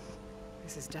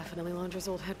 This is definitely Londra's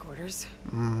old headquarters.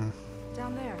 Down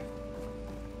there.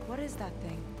 What is that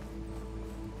thing?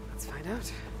 Let's find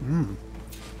out.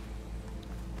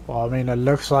 Well, I mean, it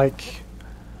looks like,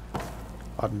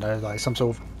 I don't know, like some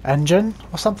sort of engine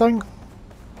or something?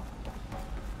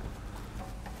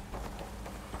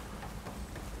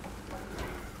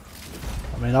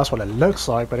 I mean, that's what it looks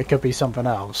like, but it could be something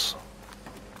else.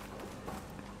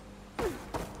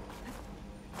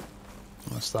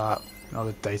 What's that?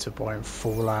 Another data point,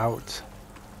 Fallout.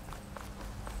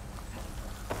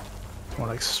 I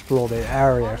want to explore the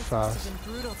area first.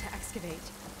 Brutal to excavate.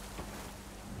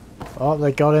 Oh,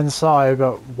 they got inside,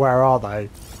 but where are they?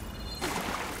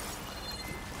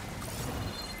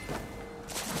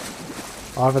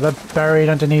 Either they're buried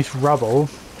underneath rubble,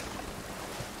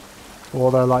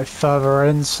 or they're like further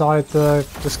inside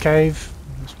this cave,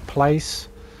 this place.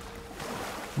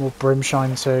 More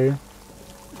Brimshine too.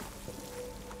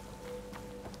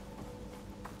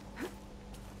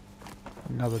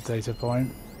 Another data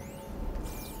point.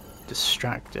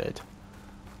 Distracted.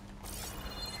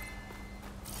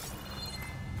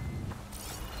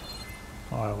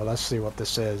 Alright, well, let's see what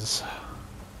this is.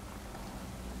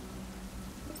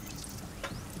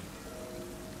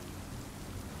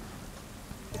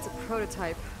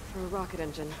 prototype for a rocket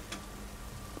engine.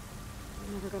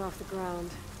 It never got off the ground.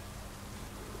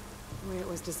 The way it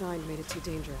was designed made it too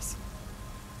dangerous.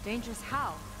 Dangerous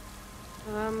how?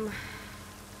 I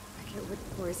get would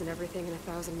poison everything in a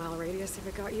 1,000-mile radius if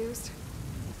it got used.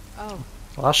 Oh,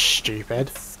 Well, that's stupid.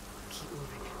 Let's keep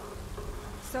moving.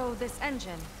 so this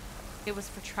engine, it was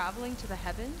for traveling to the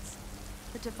heavens?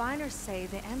 The diviners say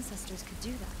the ancestors could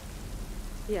do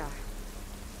that. Yeah.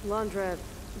 Londra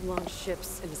launched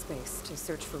ships into space to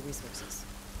search for resources.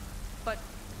 But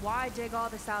why dig all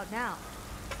this out now?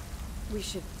 We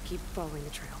should keep following the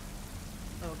trail.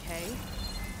 Okay.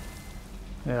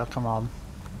 Yeah, come on.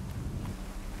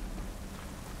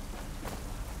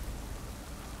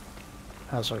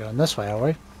 How's we going this way, are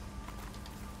we?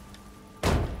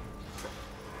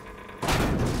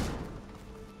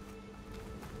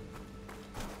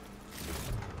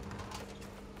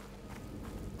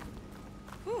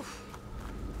 Whew.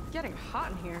 Getting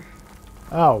hot in here.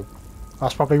 Oh,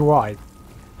 that's probably why.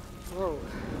 Whoa.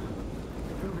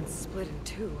 The ruins split in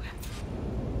two.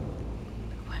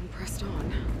 Gwen pressed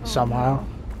on. Somehow. no.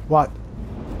 What?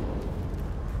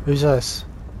 Who's this?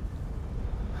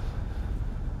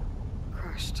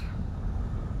 Crushed.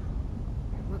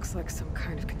 It looks like some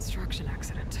kind of construction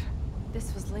accident.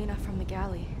 This was Lena from the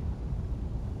galley.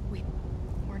 We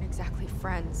weren't exactly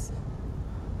friends,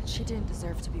 but she didn't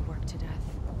deserve to be worked to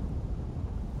death.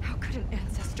 How could an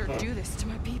ancestor do this to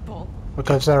my people?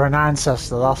 Because they're an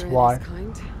ancestor, that's Londra why. is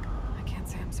kind. I can't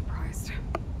say I'm surprised.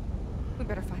 We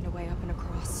better find a way up and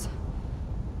across.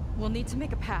 We'll need to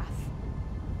make a path.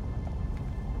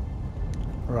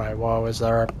 Right, well, is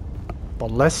there a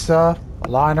ballista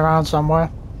lying around somewhere?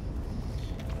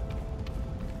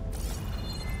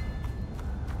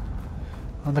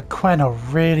 And the Quen are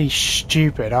really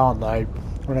stupid, aren't they?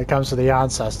 When it comes to the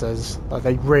ancestors. Like,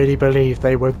 they really believe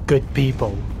they were good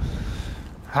people.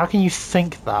 How can you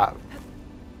think that?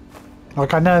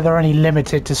 Like, I know they're only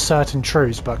limited to certain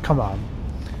truths, but come on.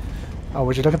 Oh,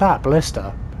 would you look at that?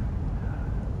 Ballista.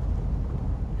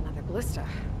 Another ballista.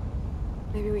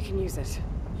 Maybe we can use it.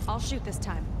 I'll shoot this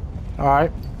time.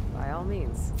 Alright, By all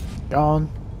means. go on.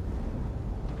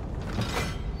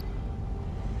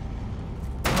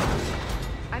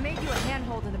 I made you a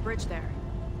handhold in the bridge there.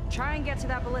 Try and get to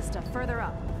that ballista further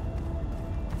up.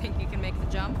 Think you can make the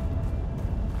jump?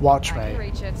 Watch I can me.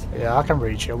 reach it. Yeah, I can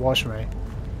reach it. Watch me.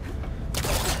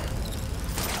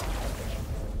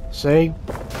 See?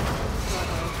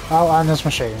 Oh, and there's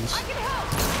machines.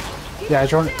 Yeah,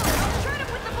 do you want...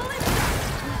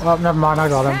 Oh, never mind, I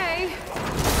got him. Hey!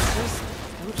 Just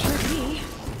don't shoot me.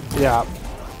 Yeah.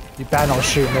 You better not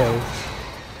shoot me.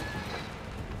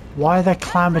 Why are there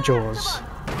clamberjaws?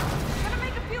 Gonna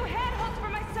make a few handholds for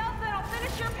myself, then I'll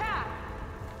finish your path.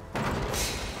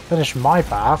 Finish my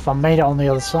path? I made it on the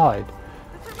other side.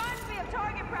 This reminds me of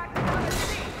target practice out at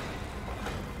sea.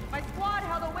 My squad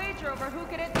held a wager over who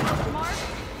could hit the most marks.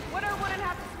 Winner wouldn't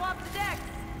have to swap the decks.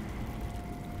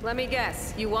 Let me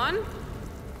guess. You won?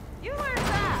 You learned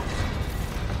that.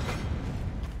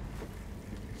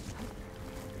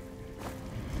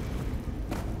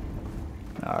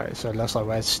 Alright, so it looks like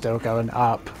we're still going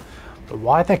up. But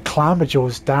why are there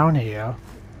clamberjaws down here?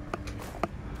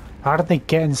 How did they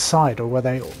get inside, or were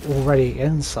they already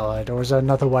inside, or is there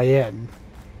another way in?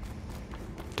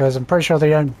 Because I'm pretty sure they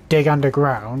don't dig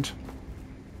underground.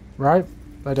 Right?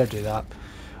 They don't do that.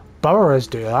 Burrowers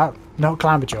do that, not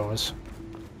clamberjaws.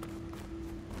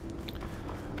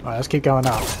 Right, let's keep going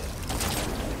up.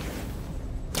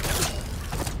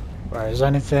 Right, is there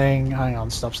anything... Hang on,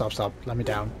 stop. Let me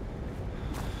down.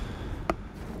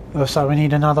 Looks like we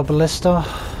need another ballista.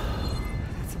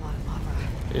 That's a lot of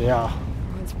lava. Yeah,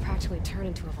 Ruins practically turned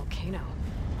into a volcano.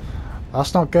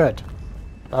 that's not good.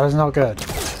 That is not good.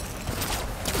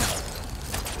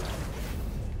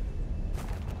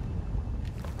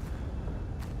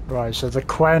 Right, so the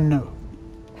Quen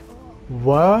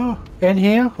were in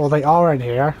here, or they are in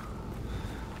here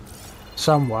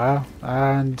somewhere,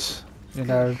 and you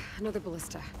know, Another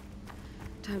ballista.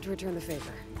 Time to return the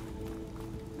favor.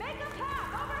 Make a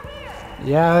path over here.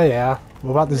 yeah.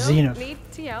 What about the No Zenith? need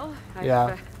to yell. I've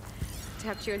Yeah.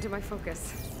 tapped you into my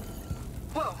focus.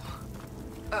 Whoa.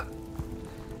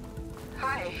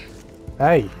 Hi.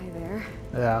 Hey, Hi there.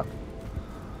 yeah.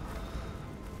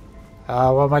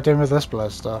 What am I doing with this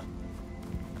ballista?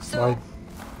 So, Why-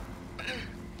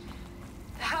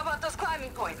 how about those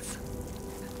climbing points?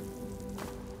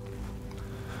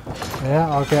 Yeah,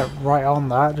 I'll get right on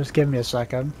that. Just give me a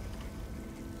second.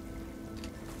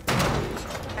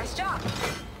 Nice job.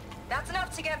 That's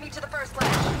enough to get me to the first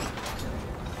ledge.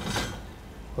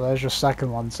 Well, there's your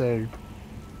second one too.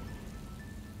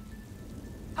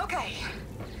 Okay.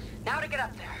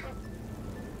 up there.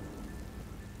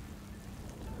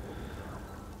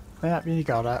 Yep, you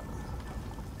got it.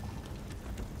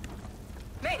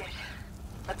 Made it.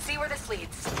 Let's see where this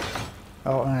leads.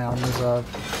 Oh, hang on, there's another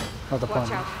Watch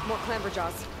point. out, more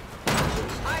clamberjaws.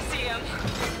 I see him.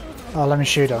 Oh, let me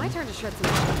shoot My him. turn to shred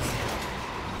some machines.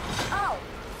 Oh.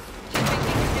 Do you think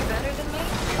you can do better than me?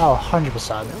 Oh,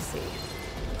 100%. We'll see.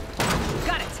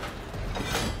 Got it.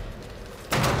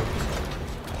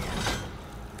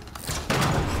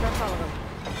 That's all of them.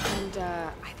 And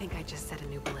I think I just set a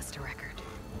new ballista record.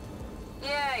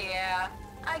 Yeah.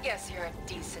 I guess you're a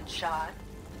decent shot.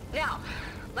 Now,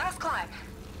 last climb.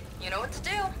 You know what to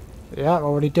do. Yeah,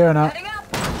 already doing it. Heading up.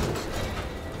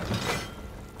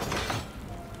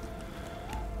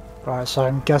 Right, so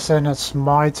I'm guessing it's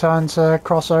my turn to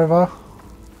cross over.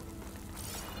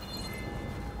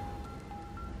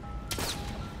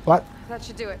 What? That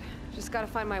should do it. Just gotta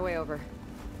find my way over.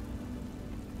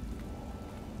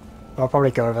 I'll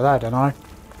probably go over there, don't I?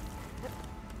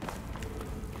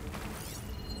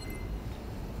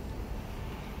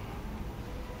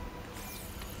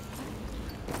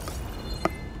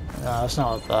 No, it's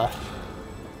not up there.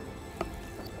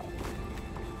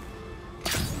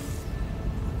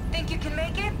 Think you can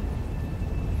make it?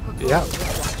 Yep.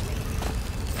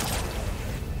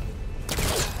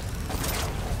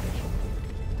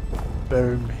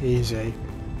 Boom, easy.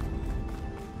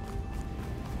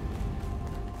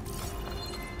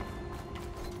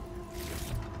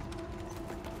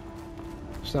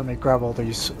 So let me grab all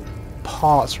these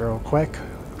parts real quick.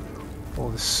 All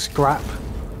the scrap.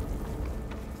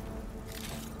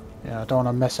 Yeah, I don't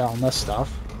want to miss out on this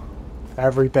stuff.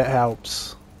 Every bit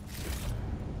helps.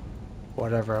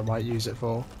 Whatever I might use it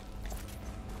for.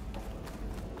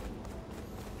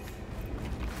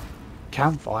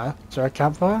 Campfire? Is there a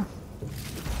campfire?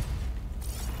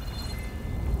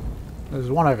 There's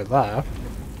one over there.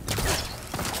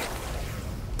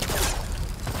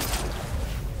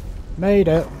 Made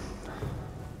it.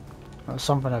 There's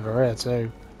something over here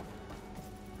too.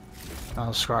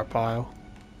 Oh, scrap pile.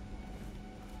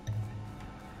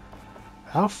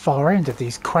 How far in did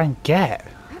these Quang get?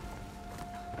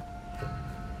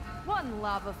 One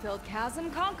lava-filled chasm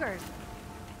conquered.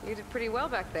 You did pretty well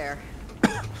back there.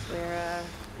 We're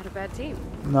not a bad team.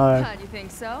 No. How do you think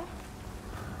so?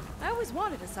 I always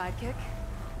wanted a sidekick.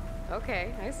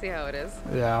 Okay, I see how it is.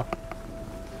 Yeah.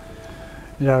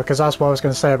 Yeah, because that's what I was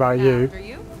going to say about you. After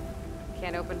you,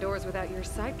 Can't open doors without your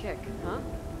sidekick, huh?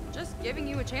 just giving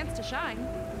you a chance to shine.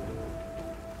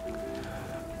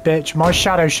 Bitch, my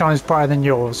shadow shines brighter than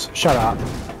yours. Shut up.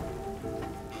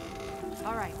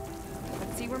 All right,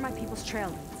 let's see where my people's trail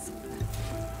leads.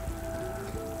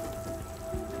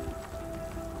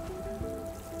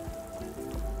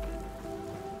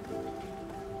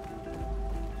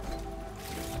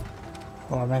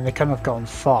 Well, I mean, they couldn't have gone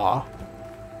far.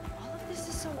 All of this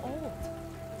is so old.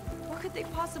 What could they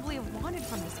possibly have wanted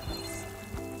from this place?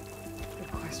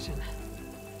 Good question.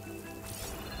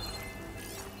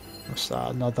 What's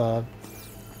that? Another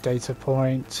data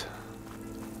point.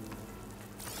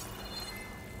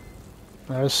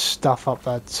 There's stuff up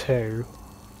there too.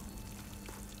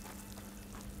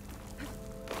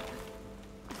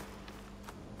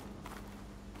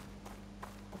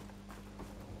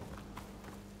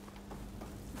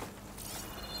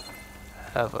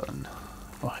 Heaven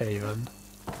or Haven.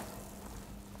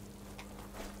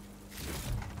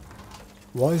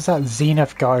 What is that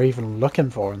Zenith guy even looking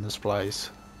for in this place?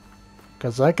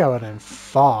 Because they're going in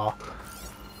far.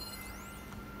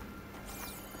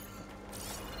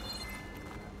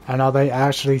 And are they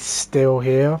actually still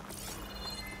here?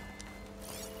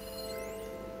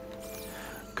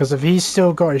 Because if he's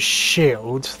still got his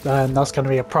shield, then that's going to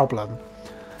be a problem.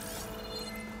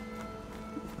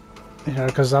 You know,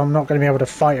 because I'm not going to be able to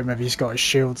fight him if he's got his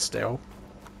shield still.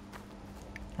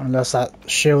 Unless that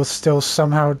shield's still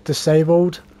somehow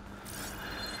disabled.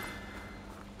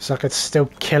 So I could still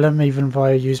kill him even if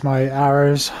I use my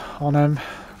arrows on him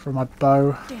from my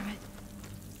bow. Damn it.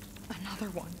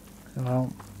 Another one.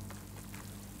 Well,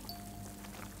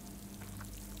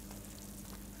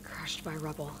 Crushed by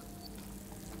rubble.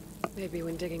 Maybe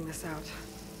when digging this out.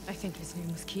 I think his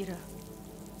name was Kira.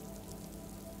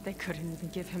 They couldn't even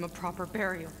give him a proper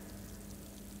burial.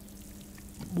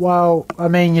 well, I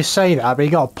mean, you say that, but he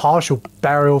got a partial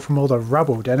burial from all the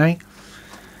rubble, didn't he?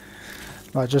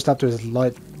 Like, just up to his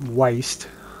light waist.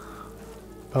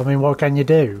 I mean, what can you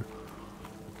do?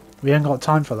 We ain't got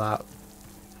time for that.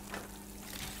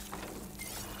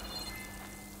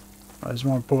 There's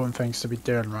more important things to be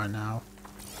doing right now.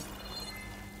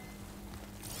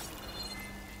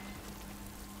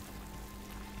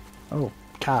 Oh,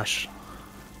 cash.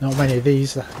 Not many of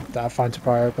these that I find to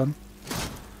pry open.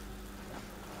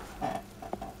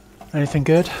 Anything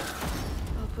good?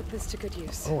 I'll put this to good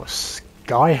use. Oh, a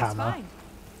sky hammer. Fine.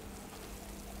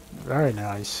 Very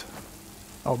nice.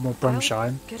 Oh, more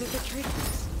brimshine. Get a good trade for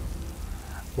this.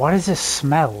 Why does this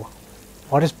smell?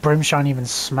 Why does brimshine even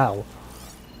smell?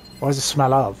 What does it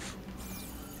smell of?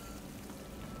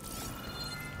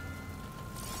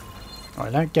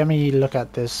 Alright, let me look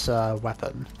at this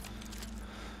weapon.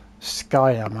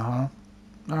 Sky hammer, huh?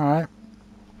 Alright.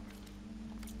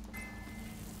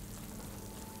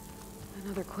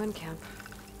 Another Quen camp.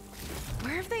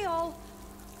 Where have they all...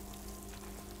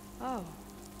 Oh.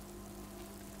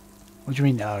 What do you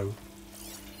mean, no?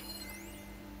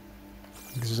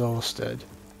 Exhausted.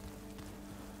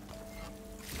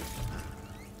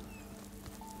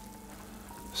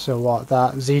 So what,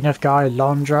 that Zenith guy,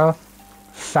 Londra,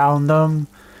 found them,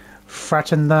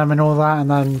 threatened them and all that, and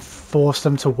then forced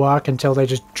them to work until they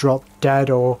just dropped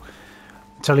dead, or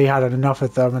until he had enough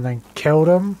of them and then killed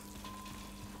them?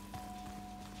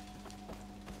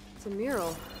 It's a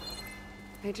mural.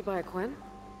 Painted by a Quen?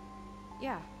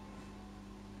 Yeah.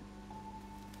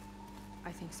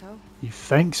 I think so. You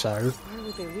think so? Why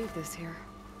would they leave this here?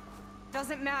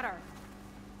 Doesn't matter.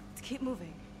 Let's keep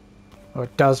moving. Well,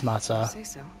 it does matter. Say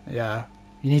so. Yeah.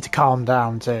 You need to calm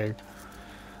down too.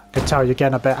 I can tell you're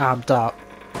getting a bit amped up.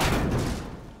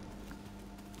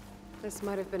 This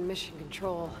might have been mission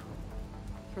control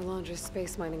for Londra's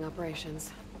space mining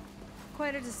operations.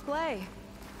 Quite a display.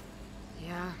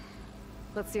 Yeah.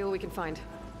 Let's see what we can find.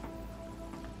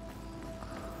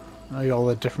 Look at all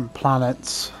the different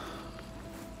planets.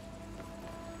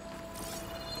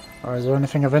 Or is there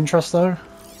anything of interest though?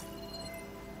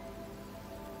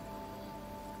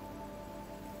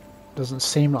 Doesn't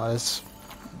seem like there's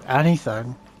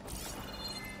anything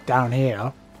down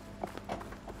here.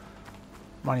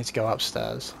 Might need to go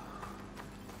upstairs.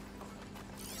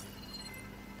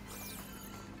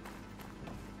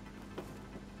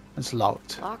 It's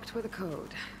locked. Locked with a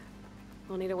code.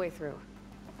 We'll need a way through.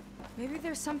 Maybe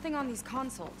there's something on these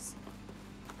consoles.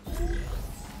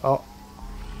 Oh.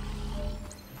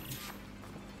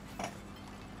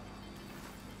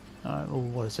 Well,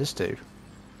 what does this do?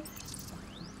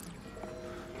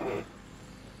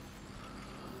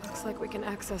 Looks like we can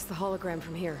access the hologram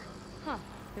from here. Huh.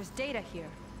 There's data here.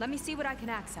 Let me see what I can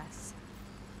access.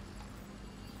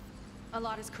 A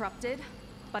lot is corrupted,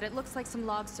 but it looks like some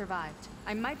logs survived.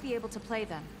 I might be able to play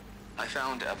them. I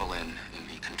found Evelyn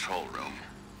in the control room,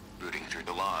 rooting through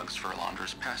the logs for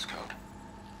Londra's passcode.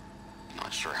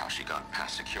 Not sure how she got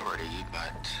past security,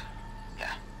 but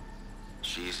yeah,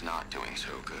 she's not doing so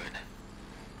good.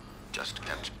 Just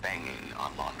kept banging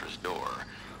on Londra's door,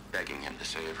 begging him to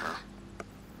save her.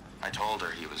 I told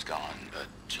her he was gone, but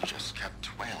she just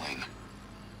kept wailing.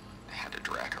 I had to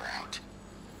drag her out.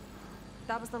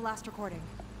 That was the last recording.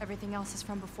 Everything else is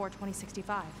from before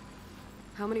 2065.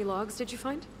 How many logs did you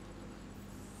find?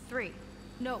 3.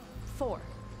 No, 4.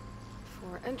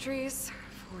 4 entries,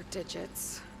 4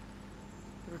 digits.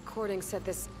 The recording said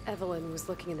this Evelyn was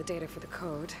looking in the data for the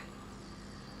code.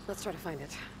 Let's try to find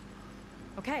it.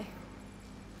 Okay.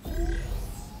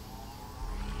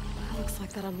 Looks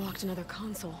like that unlocked another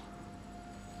console.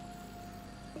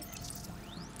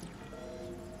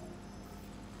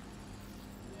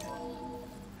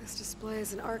 This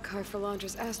displays an archive for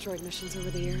Londra's asteroid missions over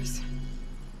the years.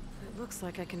 It looks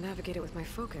like I can navigate it with my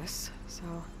focus, so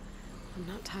I'm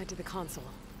not tied to the console.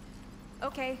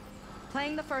 Okay.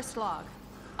 Playing the first log.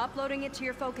 Uploading it to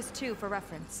your Focus 2 for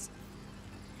reference.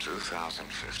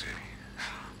 2050.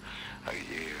 A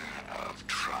year of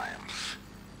triumph.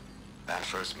 That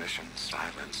first mission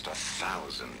silenced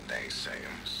 1,000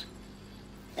 naysayers.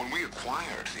 When we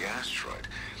acquired the asteroid,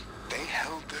 they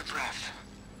held their breath.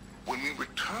 When we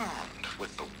returned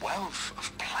with the wealth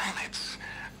of planets,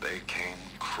 they came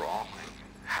crawling,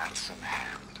 hats in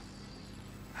hand.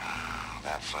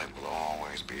 That fight will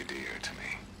always be dear to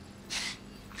me.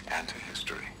 And to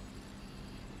history.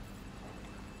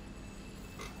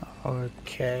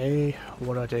 Okay,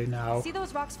 what do I do now? See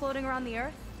those rocks floating around the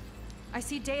Earth? I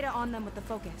see data on them with the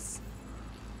Focus.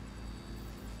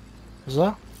 Is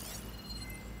that?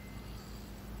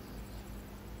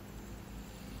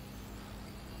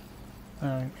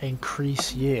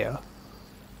 Increase year.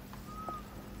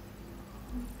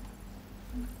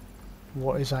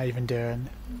 What is that even doing?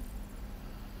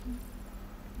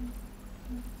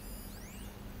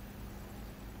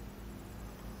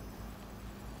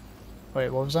 Wait,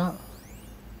 what was that?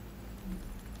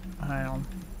 Hang on.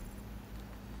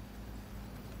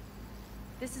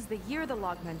 This is the year the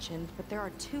log mentioned, but there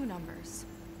are 2 numbers.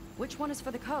 Which one is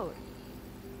for the code?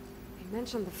 They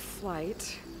mentioned the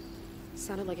flight,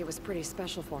 Sounded like it was pretty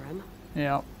special for him.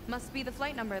 Yeah. Must be the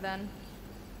flight number then.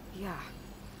 Yeah,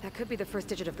 that could be the first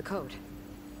digit of the code.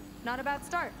 Not a bad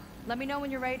start. Let me know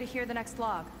when you're ready to hear the next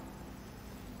log.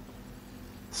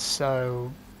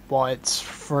 So, what, it's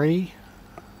free?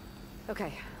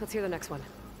 Okay, let's hear the next one.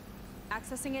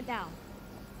 Accessing it now.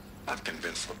 I've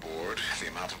convinced the board the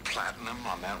amount of platinum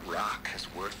on that rock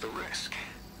is worth the risk.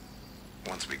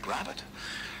 Once we grab it,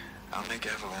 I'll make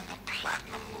Evelyn a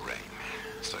platinum ring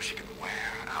so she can wear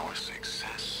our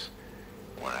success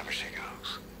wherever she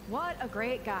goes. What a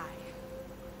great guy.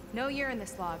 No year in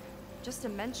this log, just a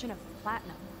mention of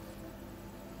platinum.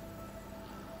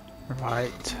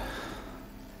 Right.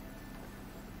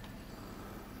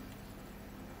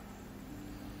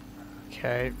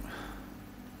 Okay.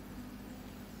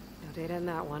 No data in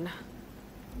that one.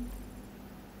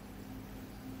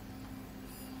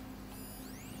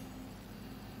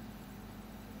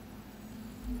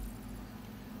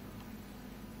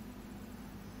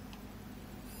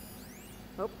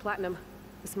 Oh, platinum.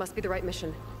 This must be the right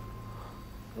mission.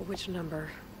 But which number?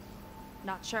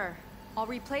 Not sure. I'll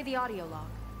replay the audio log.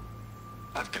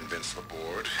 I've convinced the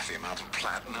board the amount of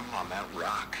platinum on that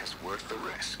rock is worth the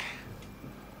risk.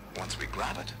 Once we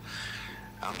grab it,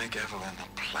 I'll make Evelyn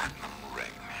a platinum ring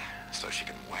so she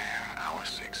can wear our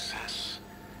success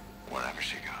wherever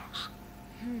she goes.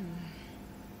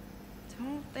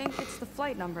 Don't think it's the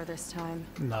flight number this time.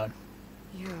 No.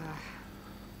 Yeah.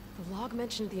 The log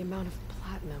mentioned the amount of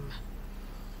platinum.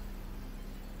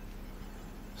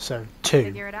 So, 2.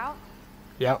 Figure it out?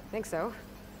 Yep. Think so.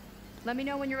 Let me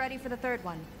know when you're ready for the third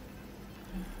one.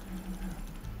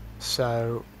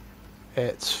 So,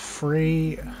 it's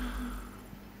free.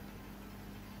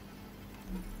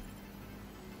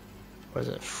 Was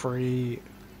it free?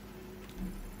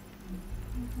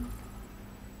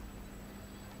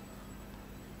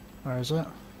 Where is it?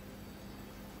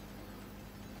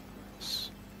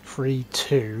 It's free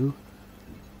 2.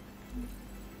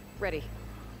 Ready.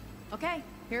 Okay,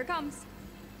 here it comes.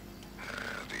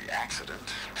 The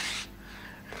accident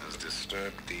has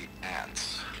disturbed the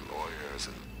ants, lawyers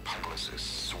and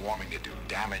publicists swarming to do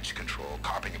damage control,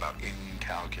 carping about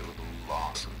incalculable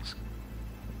losses.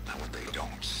 Now what they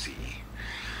don't see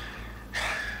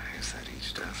is that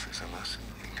each death is a lesson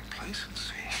in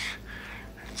complacency,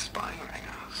 inspiring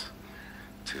us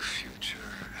to future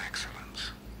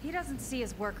excellence. He doesn't see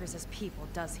his workers as people,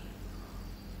 does he?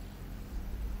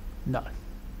 No,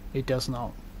 it does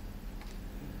not.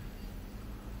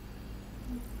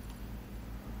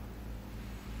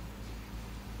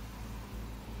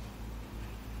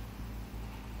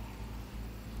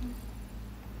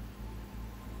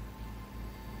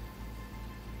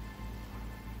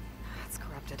 That's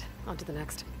corrupted. On to the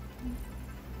next.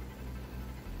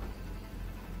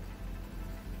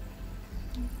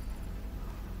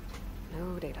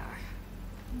 No data.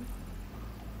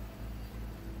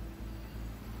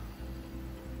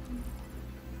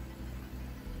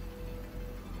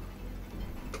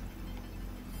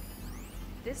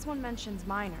 This one mentions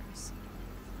miners.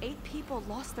 8 people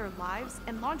lost their lives,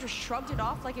 and Laundra shrugged it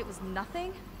off like it was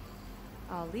nothing?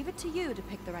 I'll leave it to you to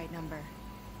pick the right number.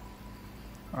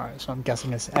 Alright, so I'm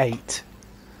guessing it's 8.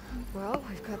 Well,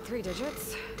 we've got 3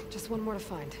 digits. Just one more to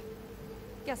find.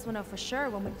 Guess we'll know for sure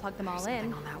when we plug them all There's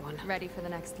in. nothing on that one. Ready for the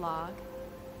next log.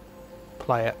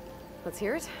 Play it. Let's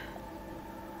hear it.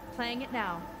 Playing it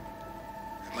now.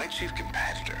 My chief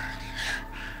competitor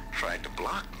tried to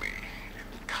block me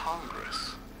in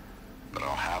Congress. But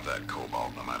I'll have that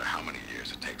cobalt no matter how many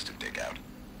years it takes to dig out.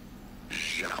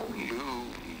 Xiaolu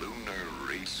lunar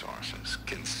resources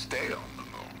can stay on the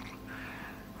moon.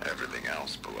 Everything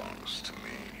else belongs to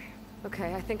me.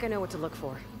 Okay, I think I know what to look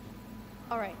for.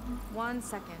 Alright, 1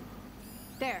 second.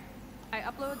 There. I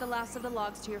uploaded the last of the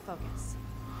logs to your focus.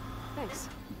 Thanks.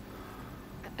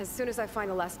 As soon as I find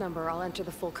the last number, I'll enter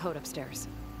the full code upstairs.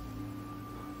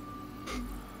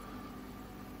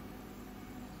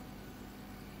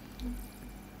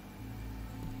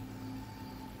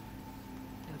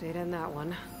 No data in that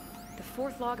one. The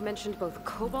 4th log mentioned both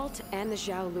Cobalt and the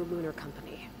Xiaolu Lunar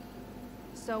Company.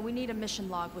 So we need a mission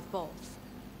log with both.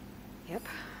 Yep.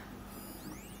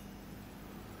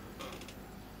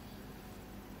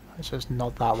 It's just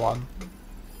not that one.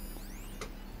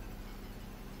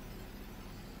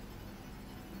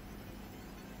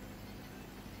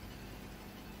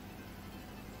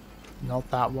 Not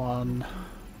that one.